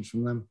recommendations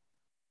from them.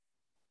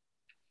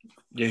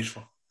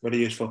 Useful, really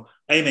useful.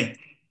 Amy?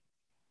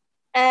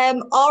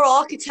 Our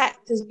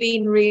architect has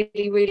been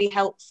really, really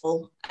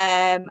helpful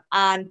and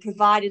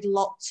provided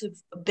lots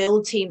of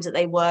build teams that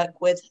they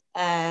work with.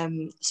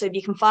 So if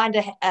you can find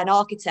an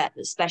architect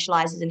that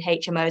specialises in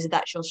HMOs, if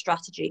that's your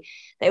strategy,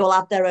 they will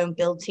have their own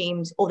build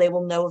teams, or they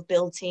will know of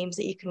build teams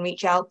that you can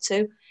reach out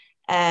to.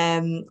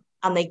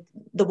 And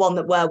the one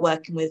that we're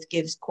working with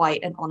gives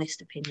quite an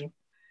honest opinion.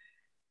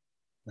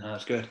 No,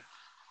 that's good.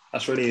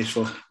 That's really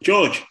useful.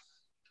 George?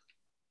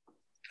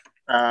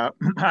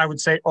 I would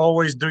say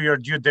always do your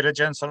due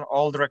diligence on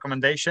all the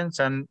recommendations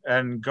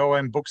and go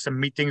and book some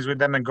meetings with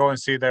them and go and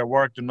see their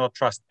work. Do not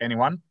trust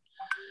anyone.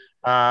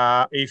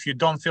 If you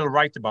don't feel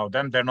right about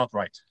them, they're not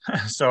right.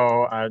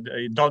 So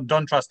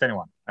don't trust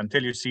anyone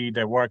until you see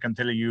their work,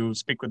 until you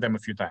speak with them a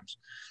few times.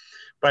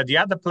 But the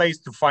other place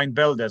to find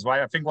builders, well,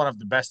 I think one of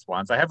the best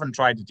ones, I haven't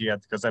tried it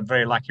yet because I'm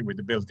very lucky with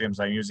the build teams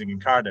I'm using in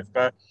Cardiff,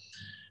 but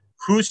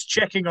who's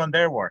checking on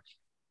their work?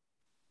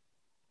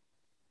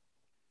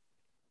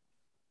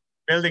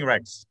 Building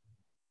regs.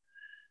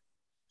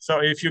 So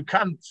if you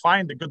can't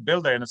find a good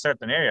builder in a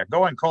certain area,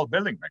 go and call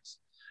building regs.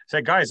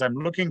 Say, guys, I'm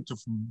looking to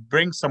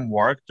bring some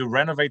work to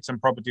renovate some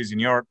properties in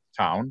your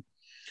town.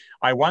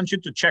 I want you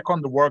to check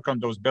on the work on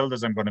those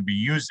builders I'm going to be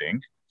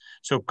using.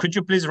 So could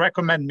you please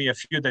recommend me a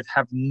few that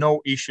have no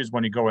issues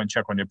when you go and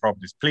check on their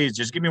properties? Please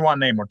just give me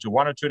one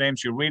or two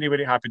names. You're really,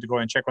 really happy to go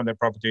and check on their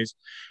properties.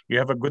 You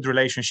have a good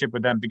relationship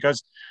with them,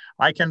 because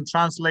I can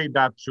translate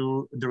that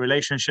to the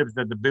relationships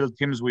that the build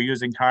teams we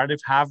use in Cardiff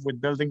have with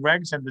building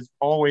regs. And it's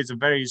always a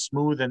very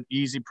smooth and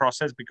easy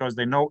process because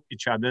they know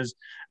each other's,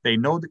 they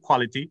know the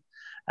quality,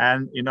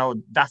 and you know,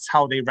 that's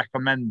how they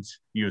recommend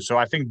you. So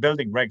I think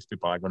building regs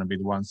people are going to be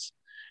the ones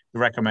to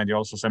recommend you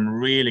also some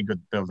really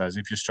good builders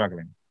if you're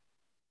struggling.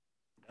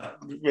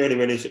 Really,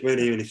 really,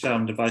 really, really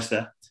sound advice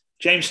there.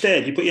 James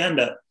Stead, you put your hand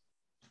up.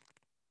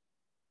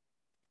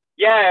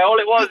 Yeah, all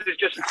it was is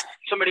just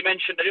somebody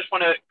mentioned, I just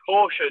want to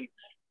caution,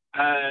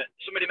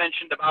 somebody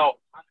mentioned about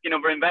asking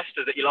other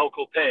investors at your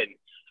local PIN.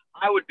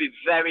 I would be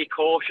very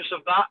cautious of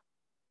that,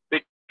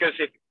 because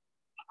if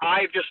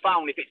I've just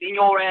found if it's in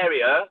your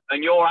area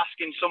and you're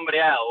asking somebody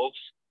else,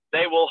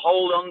 they will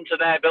hold on to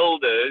their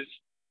builders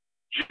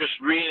just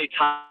really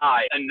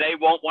tight, and they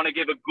won't want to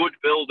give a good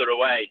builder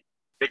away,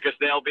 because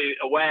they'll be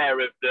aware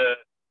of the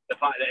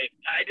fact that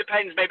it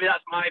depends. Maybe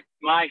that's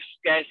my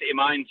scarcity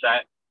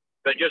mindset.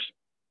 But just,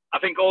 I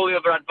think all the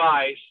other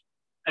advice,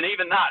 and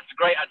even that's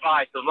great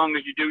advice as long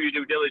as you do your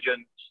due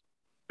diligence,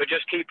 but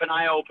just keep an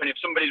eye open. If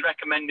somebody's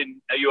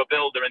recommending you a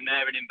builder and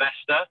they're an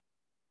investor,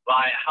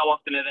 like how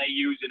often are they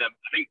using them?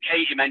 I think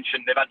Katie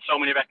mentioned they've had so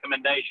many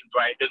recommendations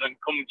where it doesn't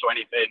come to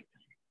anything.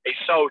 It's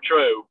so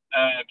true.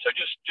 So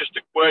just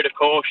a word of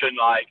caution,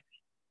 like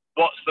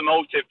what's the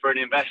motive for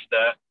an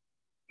investor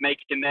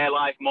making their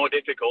life more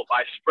difficult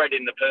by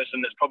spreading the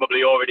person that's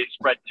probably already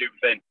spread too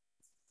thin?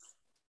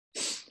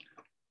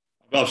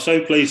 Well, I'm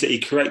so pleased that he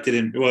corrected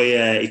him. Well,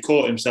 yeah, he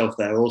caught himself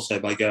there also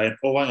by going,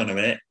 oh, hang on a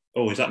minute.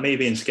 Oh, is that me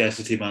being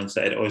scarcity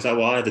mindset? Or is that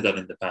what I'd have done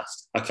in the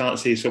past? I can't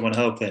see someone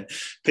helping.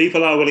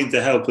 People are willing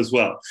to help as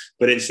well,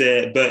 but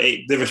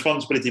the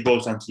responsibility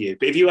boils down to you.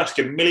 But if you ask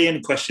a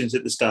million questions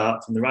at the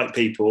start from the right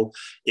people,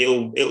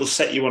 it'll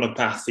set you on a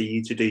path for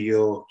you to do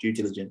your due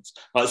diligence.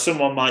 Like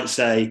someone might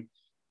say,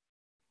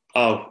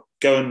 oh,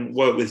 go and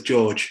work with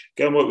George.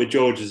 Go and work with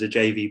George as a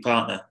JV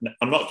partner.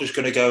 I'm not just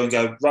going to go and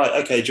go,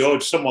 right, okay,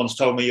 George, someone's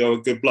told me you're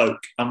a good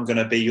bloke. I'm going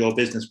to be your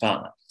business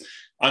partner.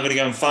 I'm going to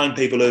go and find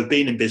people who have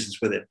been in business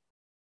with him.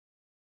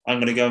 I'm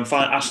going to go and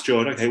ask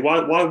George, okay,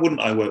 why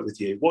wouldn't I work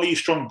with you? What are your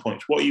strong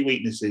points? What are your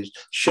weaknesses?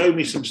 Show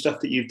me some stuff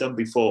that you've done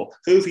before.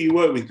 Who have you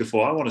worked with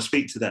before? I want to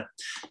speak to them.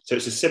 So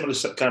it's a similar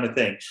kind of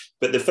thing.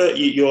 But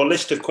your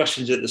list of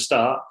questions at the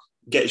start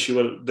gets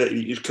you that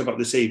you've come up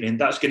this evening.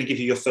 That's going to give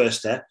you your first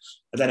step,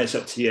 and then it's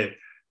up to you.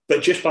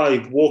 But just by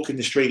walking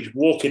the streets,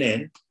 walking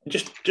in, and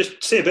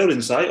just see a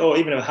building site or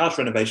even a house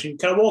renovation, you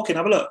can walk in,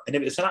 have a look. And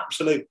if it's an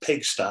absolute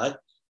pigsty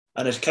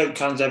and there's Coke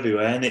cans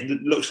everywhere and it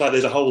looks like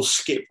there's a whole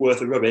skip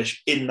worth of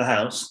rubbish in the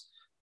house,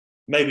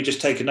 maybe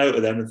just take a note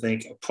of them and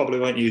think, I probably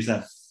won't use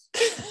them.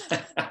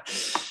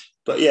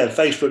 But yeah,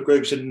 Facebook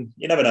groups, and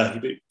you never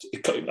know.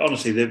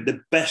 Honestly,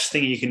 the best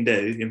thing you can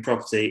do in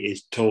property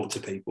is talk to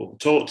people.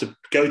 Go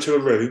to a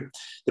room.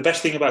 The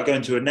best thing about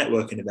going to a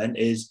networking event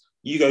is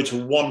you go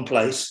to one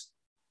place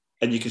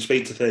and you can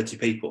speak to 30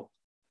 people.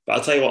 But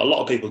I'll tell you what, a lot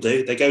of people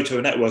do. They go to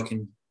a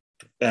networking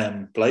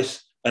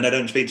place and they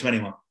don't speak to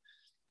anyone.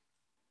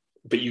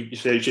 But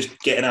so just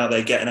getting out there,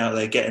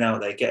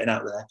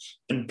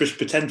 and just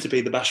pretend to be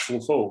the bashful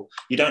fool.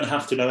 You don't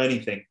have to know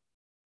anything.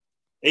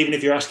 Even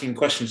if you're asking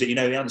questions that you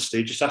know the answer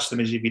to, just ask them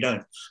as if you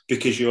don't,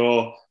 because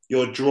you're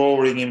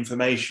drawing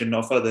information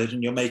off others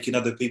and you're making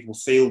other people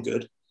feel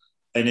good.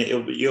 And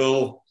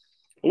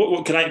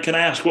what can I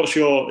ask? Have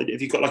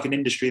you got like an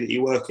industry that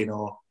you work in,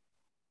 or?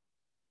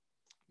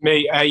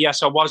 Me,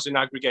 yes, I was an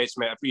aggregator,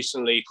 mate. I've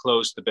recently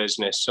closed the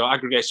business. So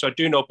aggregator. So I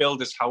do know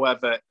builders,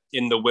 however,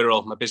 in the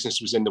Wirral. My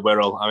business was in the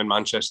Wirral. I'm in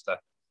Manchester.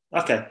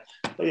 Okay.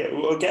 Well, yeah,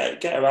 we'll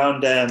get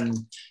around,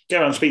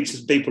 speak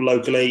to people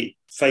locally,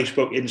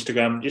 Facebook,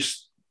 Instagram,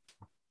 just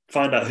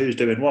find out who's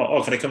doing what.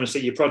 Oh, can I come and see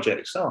your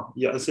projects? Oh,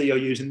 yeah, I see you're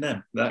using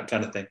them, that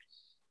kind of thing.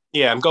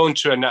 Yeah, I'm going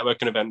to a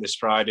networking event this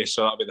Friday,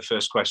 so that'll be the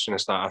first question I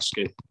start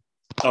asking.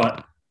 All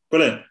right,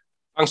 brilliant.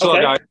 Thanks a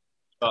lot,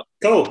 guys.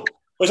 Cool.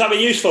 Was that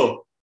been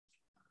useful?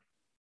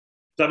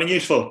 Has that been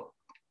useful?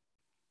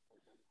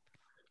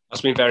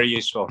 That's been very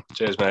useful.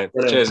 Cheers, mate.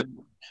 Brilliant. Cheers.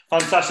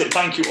 Fantastic.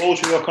 Thank you all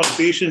for your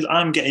contributions.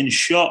 I'm getting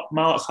shot.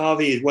 Mark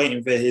Harvey is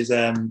waiting for his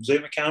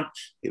Zoom account.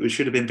 It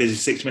should have been busy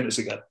 6 minutes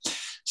ago.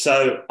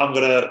 So I'm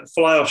going to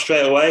fly off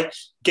straight away.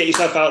 Get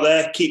yourself out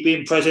there. Keep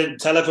being present.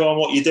 Tell everyone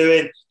what you're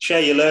doing. Share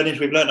your learnings.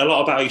 We've learned a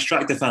lot about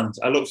extractor fans.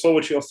 I look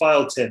forward to your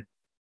file, Tim.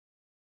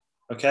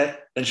 Okay?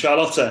 And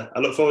Charlotta, I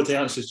look forward to the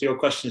answers to your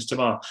questions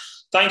tomorrow.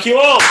 Thank you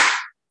all.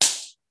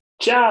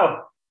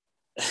 Ciao.